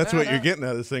Almighty, if that's what you're getting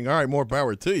out of this thing, all right, more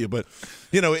power to you. But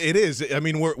it is. I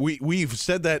mean, we've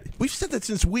said that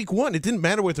since week 1. It didn't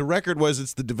matter what the record was.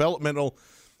 It's the developmental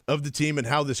of the team and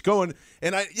how this going.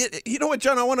 And you know what,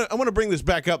 John, I want to bring this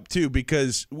back up too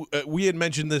because we had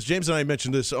mentioned this. James and I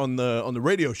mentioned this on the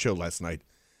radio show last night.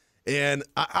 And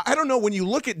I don't know, when you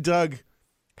look at Doug,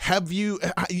 you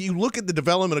look at the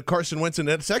development of Carson Wentz, and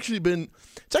it's actually been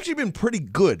pretty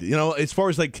good. As far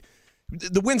as like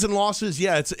the wins and losses,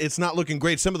 yeah, it's not looking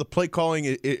great. Some of the play calling,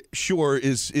 it sure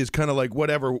is kind of like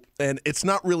whatever, and it's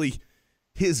not really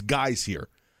his guys here.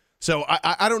 So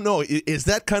I don't know. Is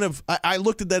that kind of? I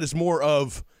looked at that as more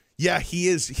of, yeah,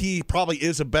 he probably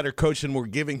is a better coach than we're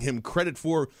giving him credit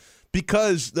for,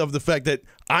 because of the fact that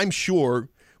I'm sure.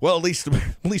 Well, at least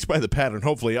by the pattern.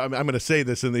 Hopefully, I'm going to say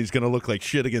this, and he's going to look like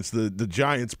shit against the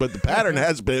Giants. But the pattern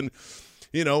has been,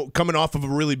 coming off of a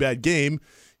really bad game,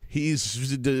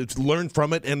 he's learned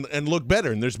from it and looked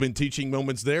better. And there's been teaching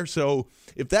moments there. So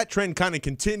if that trend kind of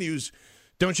continues,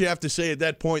 don't you have to say at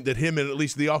that point that him and at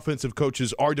least the offensive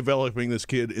coaches are developing this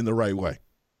kid in the right way?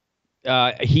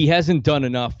 He hasn't done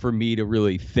enough for me to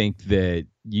really think that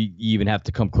you even have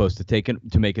to come close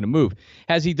to making a move.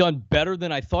 Has he done better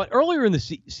than I thought? Earlier in the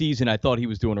season, I thought he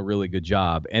was doing a really good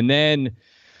job. And then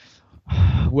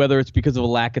whether it's because of a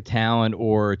lack of talent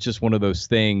or it's just one of those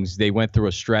things, they went through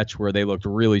a stretch where they looked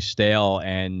really stale,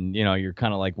 and you're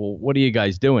kind of like, well, what are you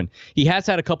guys doing? He has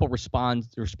had a couple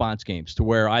response games to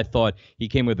where I thought he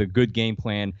came with a good game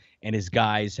plan and his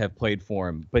guys have played for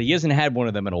him, but he hasn't had one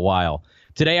of them in a while.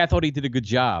 Today, I thought he did a good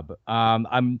job.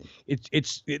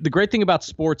 It's the great thing about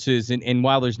sports is, and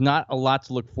while there's not a lot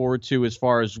to look forward to as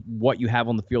far as what you have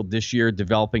on the field this year,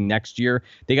 developing next year,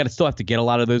 they still have to get a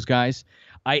lot of those guys.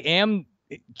 I am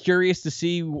curious to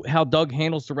see how Doug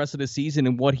handles the rest of the season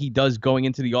and what he does going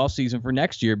into the offseason for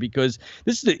next year, because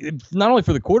this is not only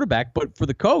for the quarterback, but for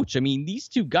the coach. I mean, these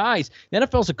two guys, the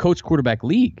NFL is a coach-quarterback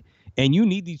league, and you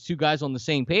need these two guys on the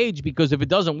same page, because if it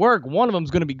doesn't work, one of them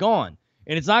is going to be gone.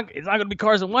 And it's not going to be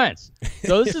Carson Wentz.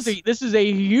 So this is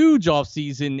a huge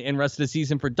offseason and rest of the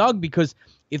season for Doug, because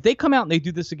if they come out and they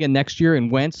do this again next year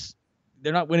and Wentz,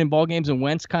 they're not winning ball games and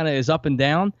Wentz kind of is up and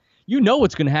down,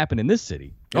 what's going to happen in this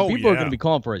city. And people are going to be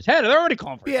calling for his head. They're already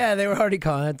calling for his head. Yeah, they were already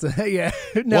calling. Yeah.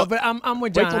 No, but I'm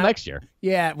with John. Wait till next year.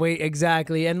 Yeah,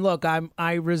 exactly. And look,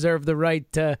 I reserve the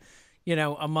right to,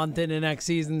 a month into next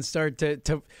season start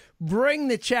to bring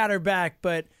the chatter back,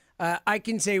 but I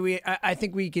can say I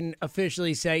think we can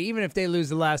officially say, even if they lose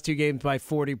the last 2 games by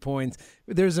 40 points,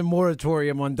 there's a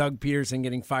moratorium on Doug Peterson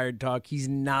getting fired talk. He's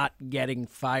not getting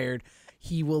fired.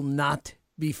 He will not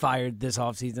be fired this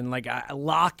offseason. Like,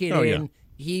 lock it in. Yeah.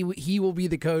 He will be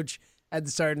the coach at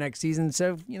the start of next season.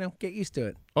 So, get used to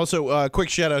it. Also, quick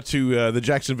shout out to the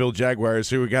Jacksonville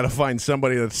Jaguars, who we got to find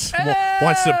somebody that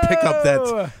wants to pick up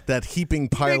that heaping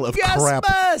pile of crap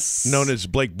known as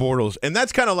Blake Bortles. And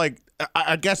that's kind of like,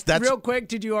 I guess that's real quick.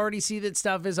 Did you already see that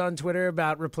stuff is on Twitter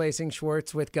about replacing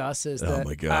Schwartz with Gus? Oh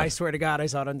my God! I swear to God, I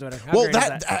saw it on Twitter.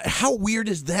 How weird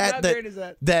is that? How great is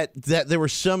that? That there were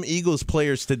some Eagles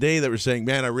players today that were saying,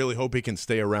 "Man, I really hope he can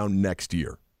stay around next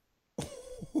year."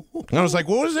 And I was like,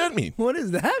 "What does that mean? What does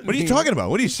that mean? What are you talking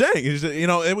about? What are you saying?"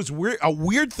 It was weird, a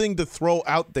weird thing to throw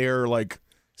out there, like.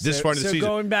 This far in the season.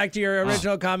 Going back to your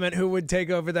original comment, who would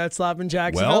take over that slot in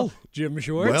Jacksonville? Well, Jim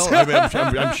Schwartz. Well,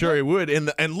 I'm sure he would.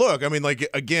 And look, I mean, like,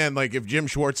 again, like if Jim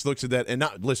Schwartz looks at that, and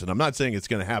listen, I'm not saying it's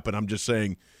going to happen. I'm just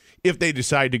saying if they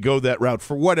decide to go that route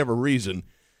for whatever reason,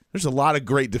 there's a lot of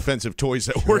great defensive toys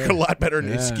that work a lot better in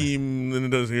his scheme than it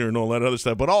does here and all that other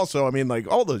stuff. But also, I mean, like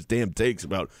all those damn takes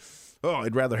about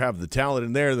I'd rather have the talent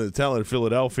in there than the talent in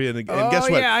Philadelphia. And guess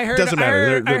what? Yeah, It doesn't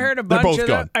matter. I heard a they're bunch both of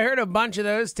gone. I heard a bunch of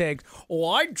those takes.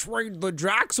 I'd trade the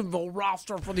Jacksonville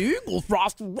roster for the Eagles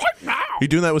roster right now. You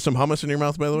doing that with some hummus in your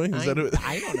mouth, by the way? Is that it?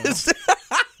 I don't know.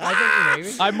 I think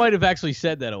maybe. I might have actually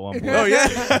said that at one point. Oh,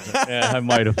 yeah? Yeah, I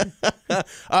might have. To be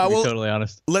totally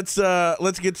honest. Let's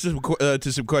get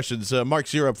to some questions.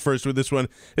 Marks, you're up first with this one.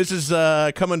 This is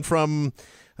coming from,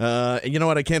 you know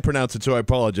what, I can't pronounce it, so I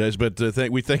apologize, but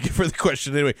we thank you for the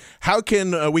question anyway. How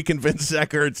can we convince Zach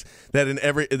Ertz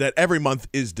that every month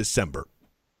is December?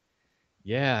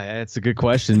 Yeah, that's a good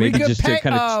question. Maybe just to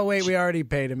kind of. Oh, wait, we already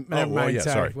paid him. Never mind, yeah,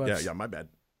 sorry. Whoops. Yeah, my bad.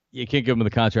 You can't give him the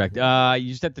contract. You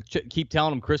just have to keep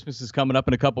telling him Christmas is coming up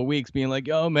in a couple of weeks, being like,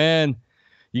 oh, man,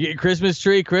 you get your Christmas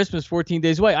tree, Christmas 14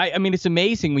 days away. I mean, it's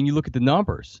amazing when you look at the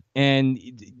numbers. And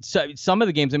some of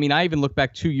the games, I mean, I even look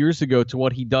back 2 years ago to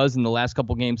what he does in the last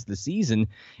couple games of the season,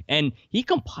 and he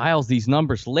compiles these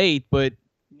numbers late, but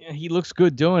he looks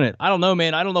good doing it. I don't know,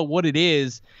 man. I don't know what it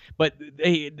is, but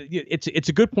it's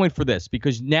a good point for this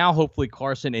because now hopefully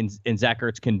Carson and Zach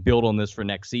Ertz can build on this for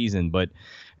next season. But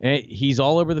he's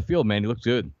all over the field, man. He looks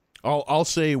good. I'll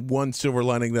say one silver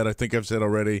lining that I think I've said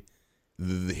already.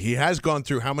 He has gone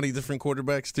through how many different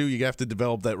quarterbacks too? You have to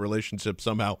develop that relationship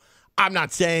somehow. I'm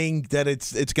not saying that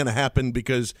it's going to happen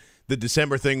because the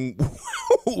December thing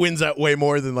wins out way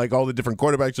more than like all the different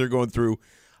quarterbacks they're going through.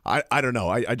 I don't know.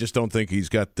 I just don't think he's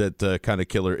got that kind of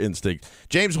killer instinct.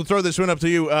 James, we'll throw this one up to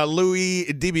you. Louis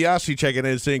DiBiase checking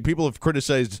in saying people have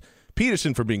criticized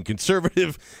Peterson for being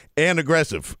conservative and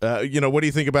aggressive. What do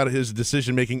you think about his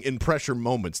decision-making in pressure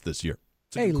moments this year?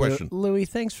 It's a good question. Louis,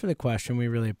 thanks for the question. We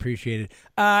really appreciate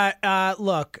it.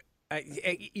 Look,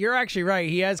 you're actually right.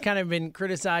 He has kind of been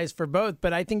criticized for both,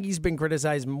 but I think he's been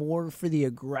criticized more for the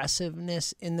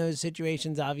aggressiveness in those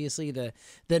situations. Obviously, the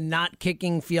not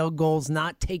kicking field goals,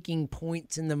 not taking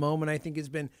points in the moment, I think has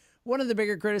been one of the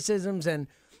bigger criticisms. And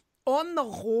on the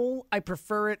whole, I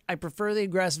prefer it. I prefer the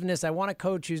aggressiveness. I want a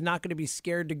coach who's not going to be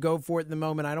scared to go for it in the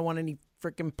moment. I don't want any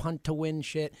freaking punt to win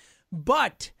shit.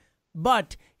 But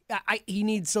he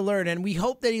needs to learn, and we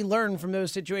hope that he learned from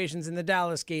those situations in the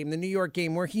Dallas game, the New York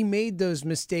game, where he made those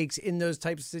mistakes in those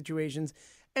types of situations.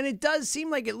 And it does seem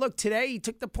like it. Look, today he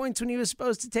took the points when he was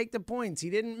supposed to take the points. He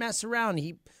didn't mess around.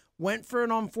 He went for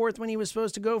it on fourth when he was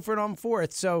supposed to go for it on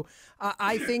fourth. So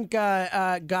I think,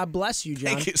 God bless you,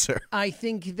 John. Thank you, sir. I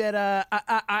think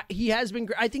that he has been.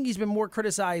 I think he's been more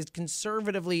criticized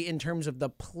conservatively in terms of the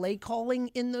play calling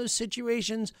in those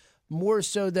situations, more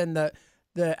so than the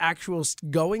actual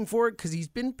going for it, because he's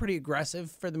been pretty aggressive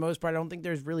for the most part. I don't think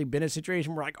there's really been a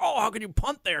situation where like, oh, how could you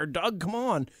punt there, Doug? Come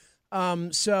on.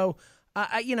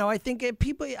 I think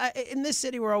people in this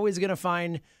city, we're always going to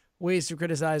find ways to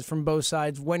criticize from both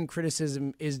sides when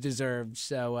criticism is deserved.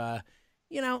 So,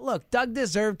 look, Doug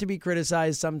deserved to be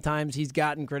criticized sometimes. He's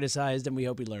gotten criticized, and we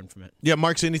hope he learned from it. Yeah,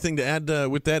 Mark's anything to add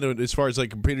with that as far as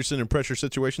like Peterson and pressure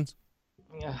situations?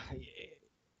 Yeah.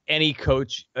 Any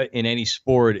coach in any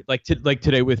sport, like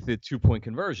today with the 2-point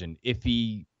conversion, if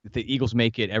the Eagles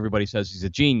make it, everybody says he's a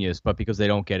genius, but because they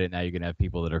don't get it, now you're going to have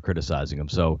people that are criticizing him.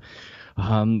 So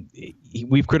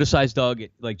we've criticized Doug,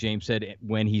 like James said,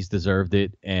 when he's deserved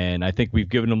it, and I think we've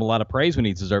given him a lot of praise when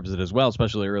he deserves it as well,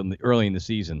 especially early in the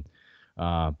season.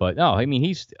 But no, I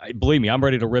mean, believe me, I'm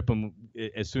ready to rip him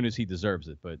as soon as he deserves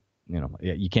it, but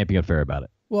you can't be unfair about it.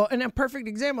 Well, and a perfect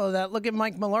example of that, look at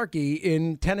Mike Mularkey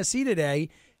in Tennessee today.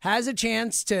 Has a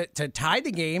chance to tie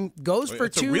the game, goes for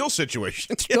two. It's a real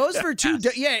situation. Goes for two.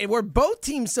 Yeah, where both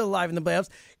teams still alive in the playoffs.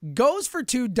 Goes for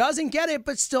two, doesn't get it,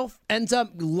 but still ends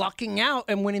up lucking out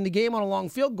and winning the game on a long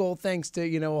field goal thanks to,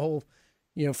 a whole,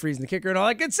 freezing the kicker and all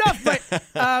that good stuff. But,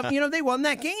 they won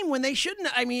that game when they shouldn't.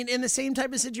 I mean, in the same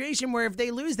type of situation where if they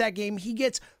lose that game, he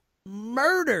gets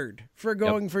murdered for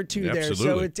going for two there.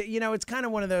 So it's kind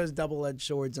of one of those double-edged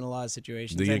swords in a lot of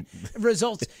situations.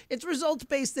 It's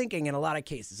results-based thinking in a lot of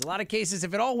cases.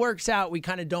 If it all works out, we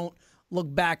kind of don't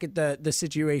look back at the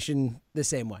situation the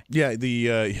same way. Yeah, the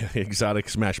exotic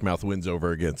smash mouth wins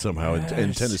over again somehow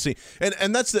in Tennessee.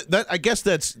 And that's I guess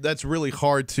that's really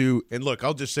hard to, and look,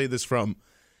 I'll just say this from,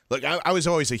 look, I was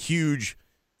always a huge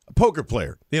poker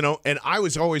player, and I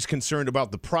was always concerned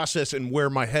about the process and where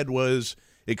my head was,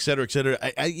 et cetera, et cetera.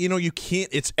 You can't,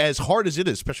 it's as hard as it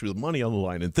is, especially with money on the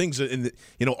line and things, and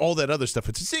all that other stuff.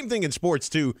 It's the same thing in sports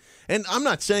too. And I'm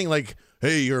not saying like,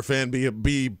 hey, you're a fan,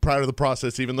 be proud of the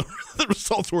process, even though the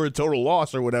results were a total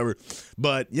loss or whatever.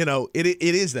 But, it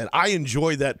is that. I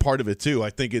enjoy that part of it too. I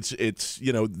think it's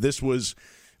this was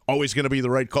always going to be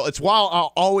the right call. It's while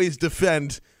I'll always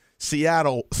defend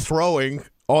Seattle throwing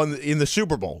in the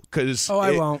Super Bowl because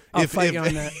I won't. I'll fight you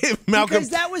on that. If Malcolm, because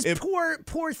that was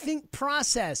poor think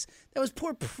process. That was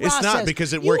poor process. It's not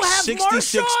because it You works have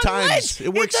 66 Marshawn times. Lynch.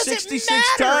 It works doesn't 66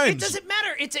 matter. times. It doesn't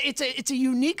matter. It's a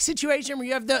unique situation where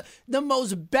you have the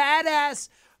most badass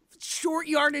short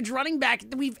yardage running back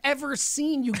that we've ever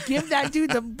seen. You give that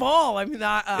dude the ball. I mean,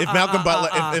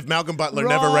 if Malcolm Butler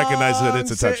never recognizes it,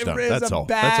 it's a touchdown. That's all.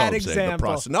 That's all I'm saying. The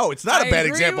process. No, it's not a bad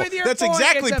example. That's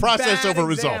exactly process over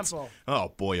results.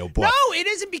 Oh boy, oh boy. No, it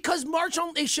isn't because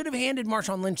they should have handed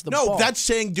Marshawn Lynch the ball. No, that's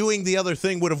saying doing the other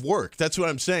thing would have worked. That's what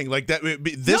I'm saying. Like that,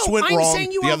 this went wrong.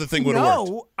 The other thing would have worked.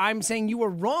 No, I'm saying you were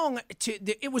wrong.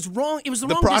 It was wrong. It was the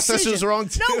wrong process decision. is wrong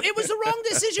too. No, it was the wrong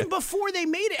decision before they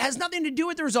made it. It has nothing to do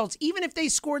with the results. Even if they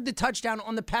scored the touchdown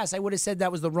on the pass, I would have said that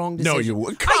was the wrong decision. No, you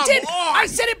would. I did. On. I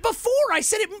said it before. I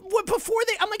said it before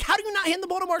they. I'm like, how do you not hand the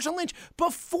ball to Marshawn Lynch?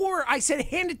 Before I said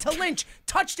hand it to Lynch,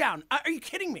 touchdown. Are you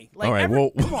kidding me? Like, all right,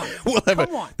 come on.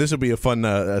 Come on. This will be a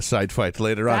fun side fight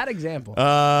later on. Bad example.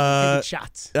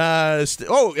 Shots.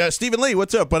 Stephen Lee,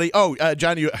 what's up, buddy?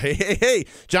 John, hey,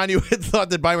 John, you had thought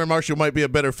that Byron Marshall might be a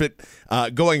better fit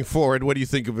going forward. What do you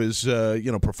think of his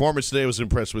performance today? I was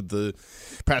impressed with the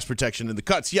pass protection and the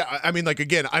cuts. Yeah, I mean, like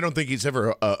again, I don't think he's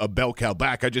ever a bell cow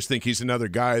back. I just think he's another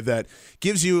guy that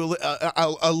gives you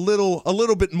a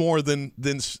little bit more than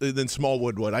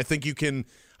Smallwood would. I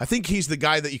think he's the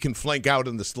guy that you can flank out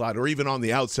in the slot or even on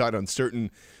the outside on certain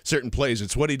plays.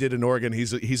 It's what he did in Oregon.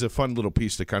 He's a fun little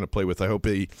piece to kind of play with. I hope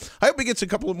he gets a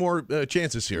couple of more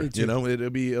chances here. You know,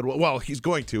 he's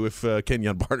going to if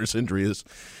Kenyon Barner's injury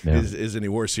is any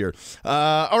worse here.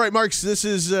 All right, Marks, this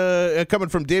is coming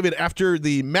from David after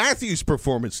the Matthews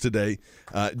performance today.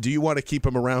 Do you want to keep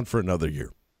him around for another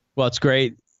year? Well, it's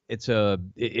great.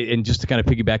 And just to kind of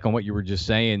piggyback on what you were just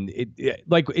saying,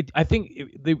 I think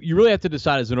you really have to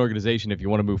decide as an organization if you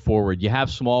want to move forward. You have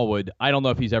Smallwood. I don't know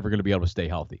if he's ever going to be able to stay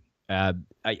healthy.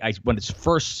 When it's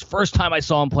first time I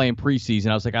saw him play in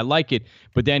preseason, I was like, I like it,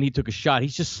 but then he took a shot.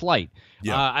 He's just slight.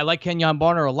 Yeah. I like Kenyon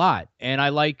Barner a lot, and I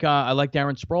like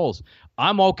Darren Sproles.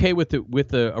 I'm okay with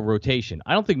a rotation.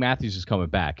 I don't think Matthews is coming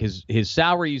back. His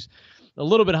salary's a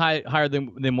little bit higher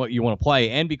than what you want to play,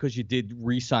 and because you did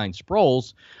re-sign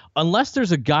Sproles, unless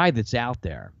there's a guy that's out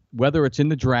there, whether it's in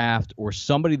the draft or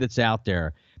somebody that's out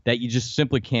there that you just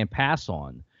simply can't pass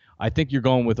on, I think you're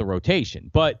going with a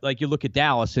rotation. But like you look at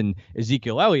Dallas and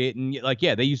Ezekiel Elliott, and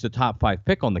they use the top 5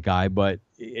 pick on the guy, but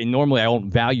normally I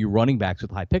don't value running backs with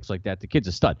high picks like that. The kid's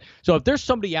a stud. So if there's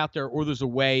somebody out there, or there's a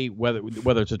way, whether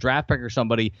it's a draft pick or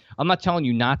somebody, I'm not telling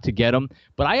you not to get him,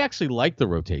 but I actually like the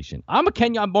rotation. I'm a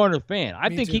Kenyon Barner fan. I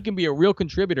think he can be a real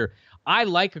contributor. I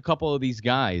like a couple of these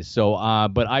guys. So,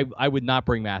 but I would not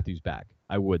bring Matthews back.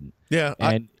 I wouldn't. Yeah,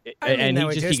 he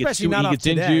gets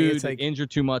injured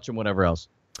too much and whatever else.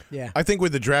 Yeah, I think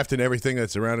with the draft and everything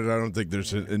that's around it, I don't think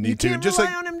there's a need to. You can't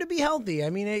rely on him to be healthy. I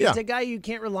mean, it's a guy you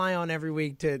can't rely on every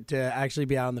week to actually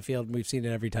be out on the field. We've seen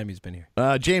it every time he's been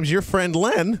here. James, your friend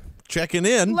Len checking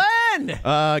in.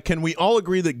 Len! Can we all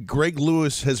agree that Greg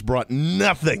Lewis has brought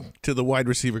nothing to the wide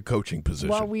receiver coaching position?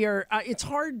 Well, we are. It's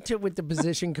hard with the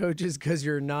position coaches because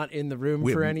you're not in the room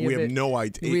for any of it. We have no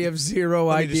idea. We have zero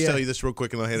idea. Let me just tell you this real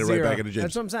quick, and I'll hand it right back to James.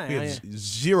 That's what I'm saying. We have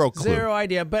zero clue. Zero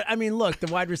idea. But, I mean, look,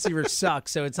 the wide receiver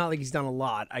sucks, so it's not like he's done a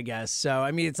lot, I guess. So,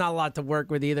 I mean, it's not a lot to work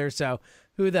with either, so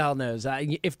who the hell knows?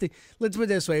 Let's put it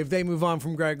this way. If they move on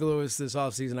from Greg Lewis this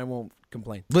offseason, I won't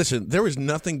complain. Listen, there was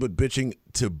nothing but bitching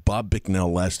to Bob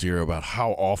Bicknell last year about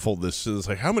how awful this is.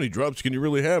 Like, how many drops can you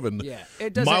really have? And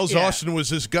Miles Austin was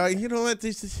this guy. You know what?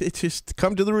 It's just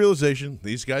come to the realization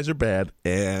these guys are bad,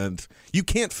 and you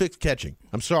can't fix catching.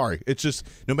 I'm sorry. It's just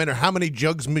no matter how many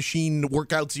jugs machine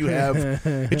workouts you have,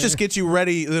 it just gets you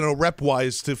ready,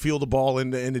 rep-wise to feel the ball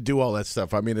and to do all that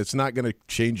stuff. I mean, it's not going to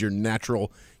change your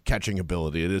natural catching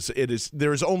ability. It is.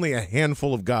 There is only a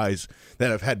handful of guys that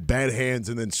have had bad hands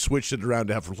and then switched it around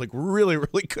to have like really,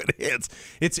 really good hands.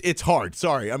 It's hard.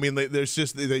 Sorry. I mean, they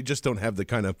just don't have the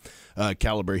kind of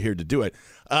caliber here to do it.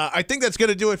 I think that's going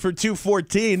to do it for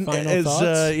 214. Final thoughts?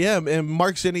 And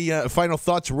Mark's, any final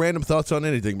thoughts, random thoughts on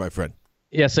anything, my friend?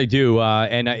 Yes, I do.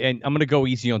 And I'm going to go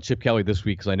easy on Chip Kelly this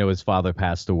week because I know his father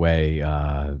passed away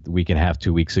a week and a half,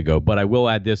 2 weeks ago. But I will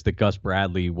add this, that Gus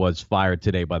Bradley was fired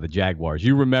today by the Jaguars.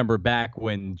 You remember back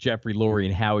when Jeffrey Lurie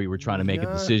and Howie were trying to make a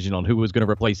decision on who was going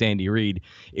to replace Andy Reid.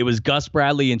 It was Gus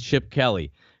Bradley and Chip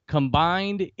Kelly.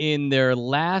 Combined in their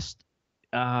last,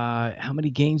 how many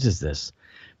games is this?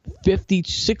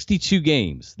 62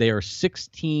 games. They are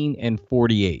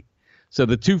 16-48. So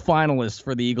the two finalists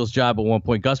for the Eagles job at one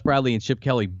point, Gus Bradley and Chip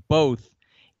Kelly, both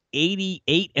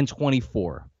 88 and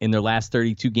 24 in their last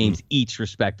 32 games each,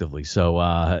 respectively. So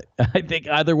I think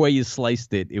either way you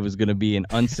sliced it, it was going to be an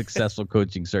unsuccessful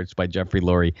coaching search by Jeffrey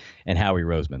Lurie and Howie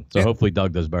Roseman. So hopefully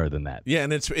Doug does better than that. Yeah,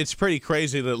 and it's pretty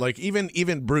crazy that like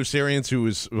even Bruce Arians, who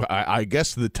was I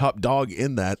guess the top dog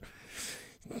in that,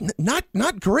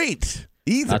 not great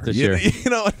either. Not this year.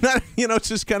 It's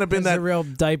just kind of been There's that a real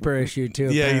diaper issue too.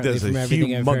 Yeah, he does a from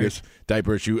everything I've heard. humongous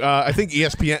diaper issue. I think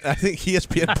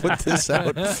ESPN put this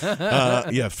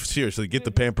out. Yeah, seriously, get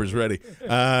the Pampers ready.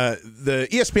 The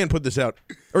ESPN put this out,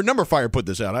 or Number Fire put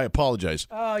this out. I apologize.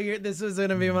 Oh, this is going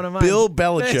to be one of mine. Bill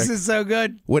Belichick This is so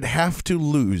good. would have to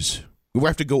lose. We would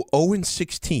have to go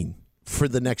 0-16 for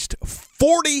the next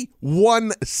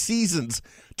 41 seasons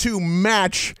to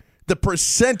match the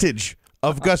percentage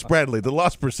of Gus Bradley, the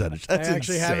loss percentage. That's I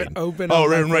actually insane. have it open. Oh, on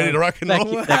my ready phone. to rock and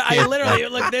roll? I literally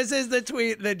look. This is the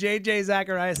tweet that JJ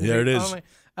Zacharias. There it is.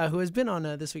 Who has been on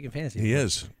This Week in Fantasy. He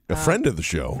is a friend of the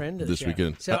show Friend of this the show.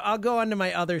 weekend. So I'll go on to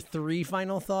my other 3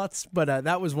 final thoughts, but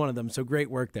that was one of them. So great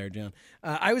work there, John.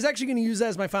 I was actually going to use that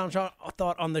as my final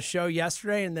thought on the show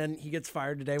yesterday, and then he gets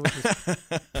fired today, which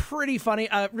is pretty funny.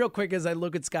 Real quick, as I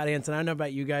look at Scott Hansen, I don't know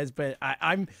about you guys, but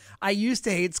I used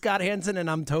to hate Scott Hansen, and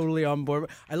I'm totally on board.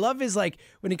 I love his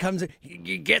when he comes in,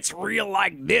 he gets real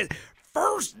like this.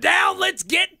 First down, let's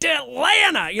get to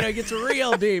Atlanta. He gets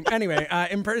real deep. Anyway,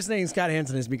 impersonating Scott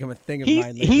Hansen has become a thing of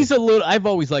mine. He's a little. I've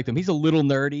always liked him. He's a little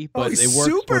nerdy, but he's it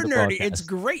works super for the nerdy. broadcast. It's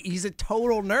great. He's a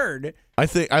total nerd. I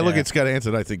look at Scott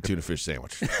Hansen, I think tuna fish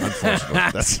sandwich. Unfortunately,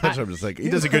 that's what I'm just like. He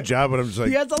does a good job, but I'm just like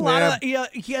He has a lot of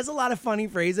he has a lot of funny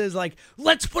phrases like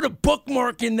 "Let's put a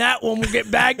bookmark in that one. We'll get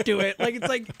back to it." It's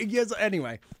like he has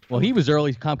anyway. Well, he was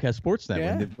early Comcast Sportsnet.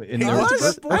 Yeah. In He the was?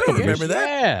 first I don't years. remember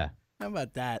that. Yeah. How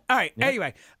about that? All right.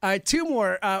 Anyway, 2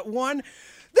 more. One,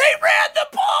 they ran the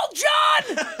ball,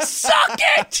 John. Suck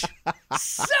it.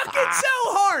 Suck it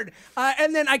so hard.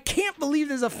 And then I can't believe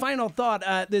there's a final thought.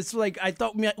 I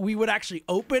thought we would actually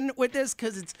open with this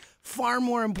because it's far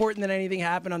more important than anything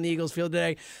happened on the Eagles field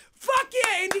today. Fuck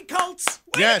yeah, Indy Colts.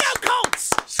 Way to go,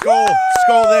 Colts. Skull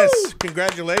this.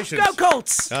 Congratulations. Go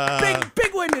Colts.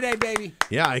 Big win today, baby.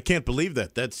 Yeah, I can't believe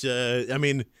that. That's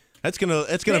that's gonna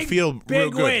feel real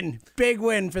big good. win. Big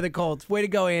win for the Colts. Way to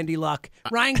go, Andy Luck.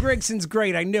 Ryan Grigson's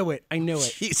great. I knew it.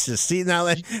 Jesus, see now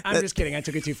that I'm just kidding. I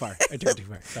took it too far.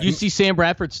 Sorry. You see Sam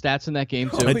Bradford's stats in that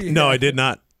game too. No, I did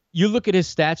not. You look at his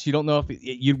stats, you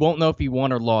won't know if he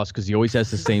won or lost because he always has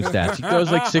the same stats. He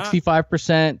throws like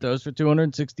 65%, throws for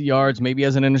 260 yards, maybe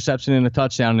has an interception and a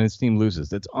touchdown, and his team loses.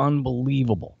 That's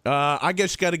unbelievable. I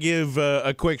guess got to give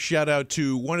a quick shout out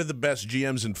to one of the best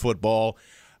GMs in football.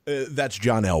 That's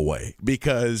John Elway,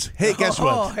 because, hey, guess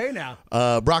what? Oh, hey now.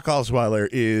 Brock Osweiler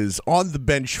is on the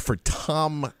bench for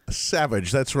Tom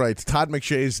Savage. That's right. Todd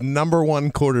McShay's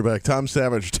 #1 quarterback, Tom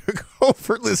Savage, took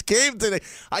over this game today.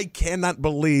 I cannot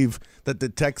believe that the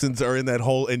Texans are in that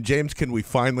hole. And, James, can we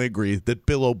finally agree that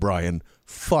Bill O'Brien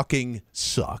fucking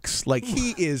sucks? Like,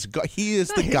 he is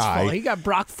the guy. He got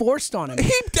Brock forced on him.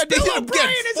 Bill O'Brien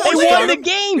is They won the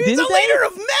game, He's didn't the they? leader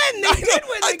of men. They did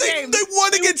win the game. They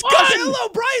won against Bill Gus.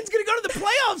 O'Brien's going to go to the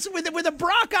playoffs with a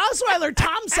Brock Osweiler.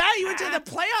 Tom Savage, you went to the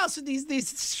playoffs with these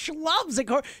schlubs. Like,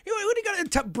 who do you go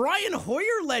to Brian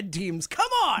Hoyer-led teams?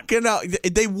 Come on.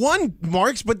 They won,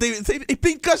 Marks, but they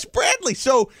beat Gus Bradley.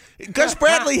 So Gus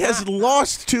Bradley has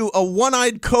lost to a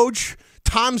one-eyed coach,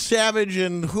 Tom Savage,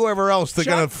 and whoever else they're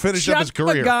going to finish up his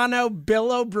career. Chuck Pagano,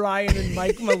 Bill O'Brien, and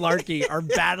Mike Mularkey are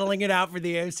battling it out for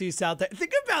the AFC South.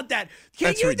 Think about that.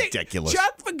 That's ridiculous.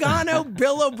 Chuck Pagano,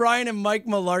 Bill O'Brien, and Mike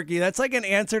Mularkey. That's like an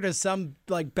answer to some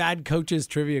bad coaches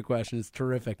trivia question. It's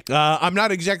terrific. I'm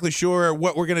not exactly sure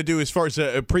what we're going to do as far as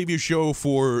a preview show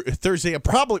for Thursday.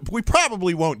 We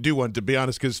probably won't do one, to be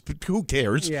honest, because who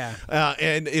cares? Yeah.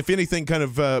 And if anything kind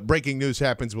of breaking news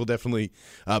happens, we'll definitely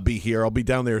be here. I'll be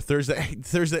down there Thursday.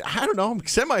 I don't know. I'm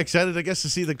semi-excited, I guess, to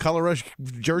see the Color Rush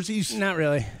jerseys. Not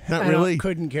really. Not really?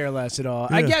 Couldn't care less at all.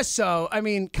 I guess so. I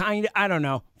mean, kind of. I don't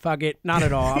know. Fuck it. Not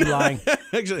at all. I'm lying.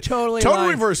 Actually, Totally total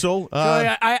lying. reversal.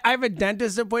 I have a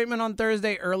dentist appointment on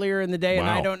Thursday earlier in the day, and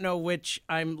Wow. I don't know which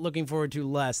I'm looking forward to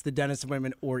less, the dentist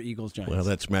appointment or Eagles Giants. Well,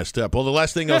 that's messed up. Well, the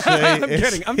last thing I'll say I'm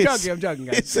kidding. I'm joking,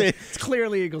 guys. It's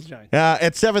clearly Eagles Giants.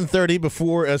 at 7:30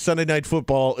 before Sunday Night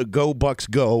Football, go Bucks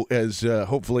go, as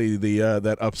hopefully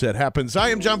that upset happens. I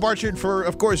am John Barchard for,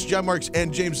 of course, John Marks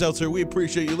and James Seltzer. We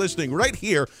appreciate you listening right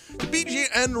here to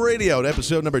BGN Radio,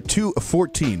 episode number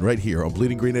 214, right here on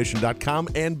BleedingGreenNation.com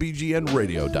and BGNRadio.com.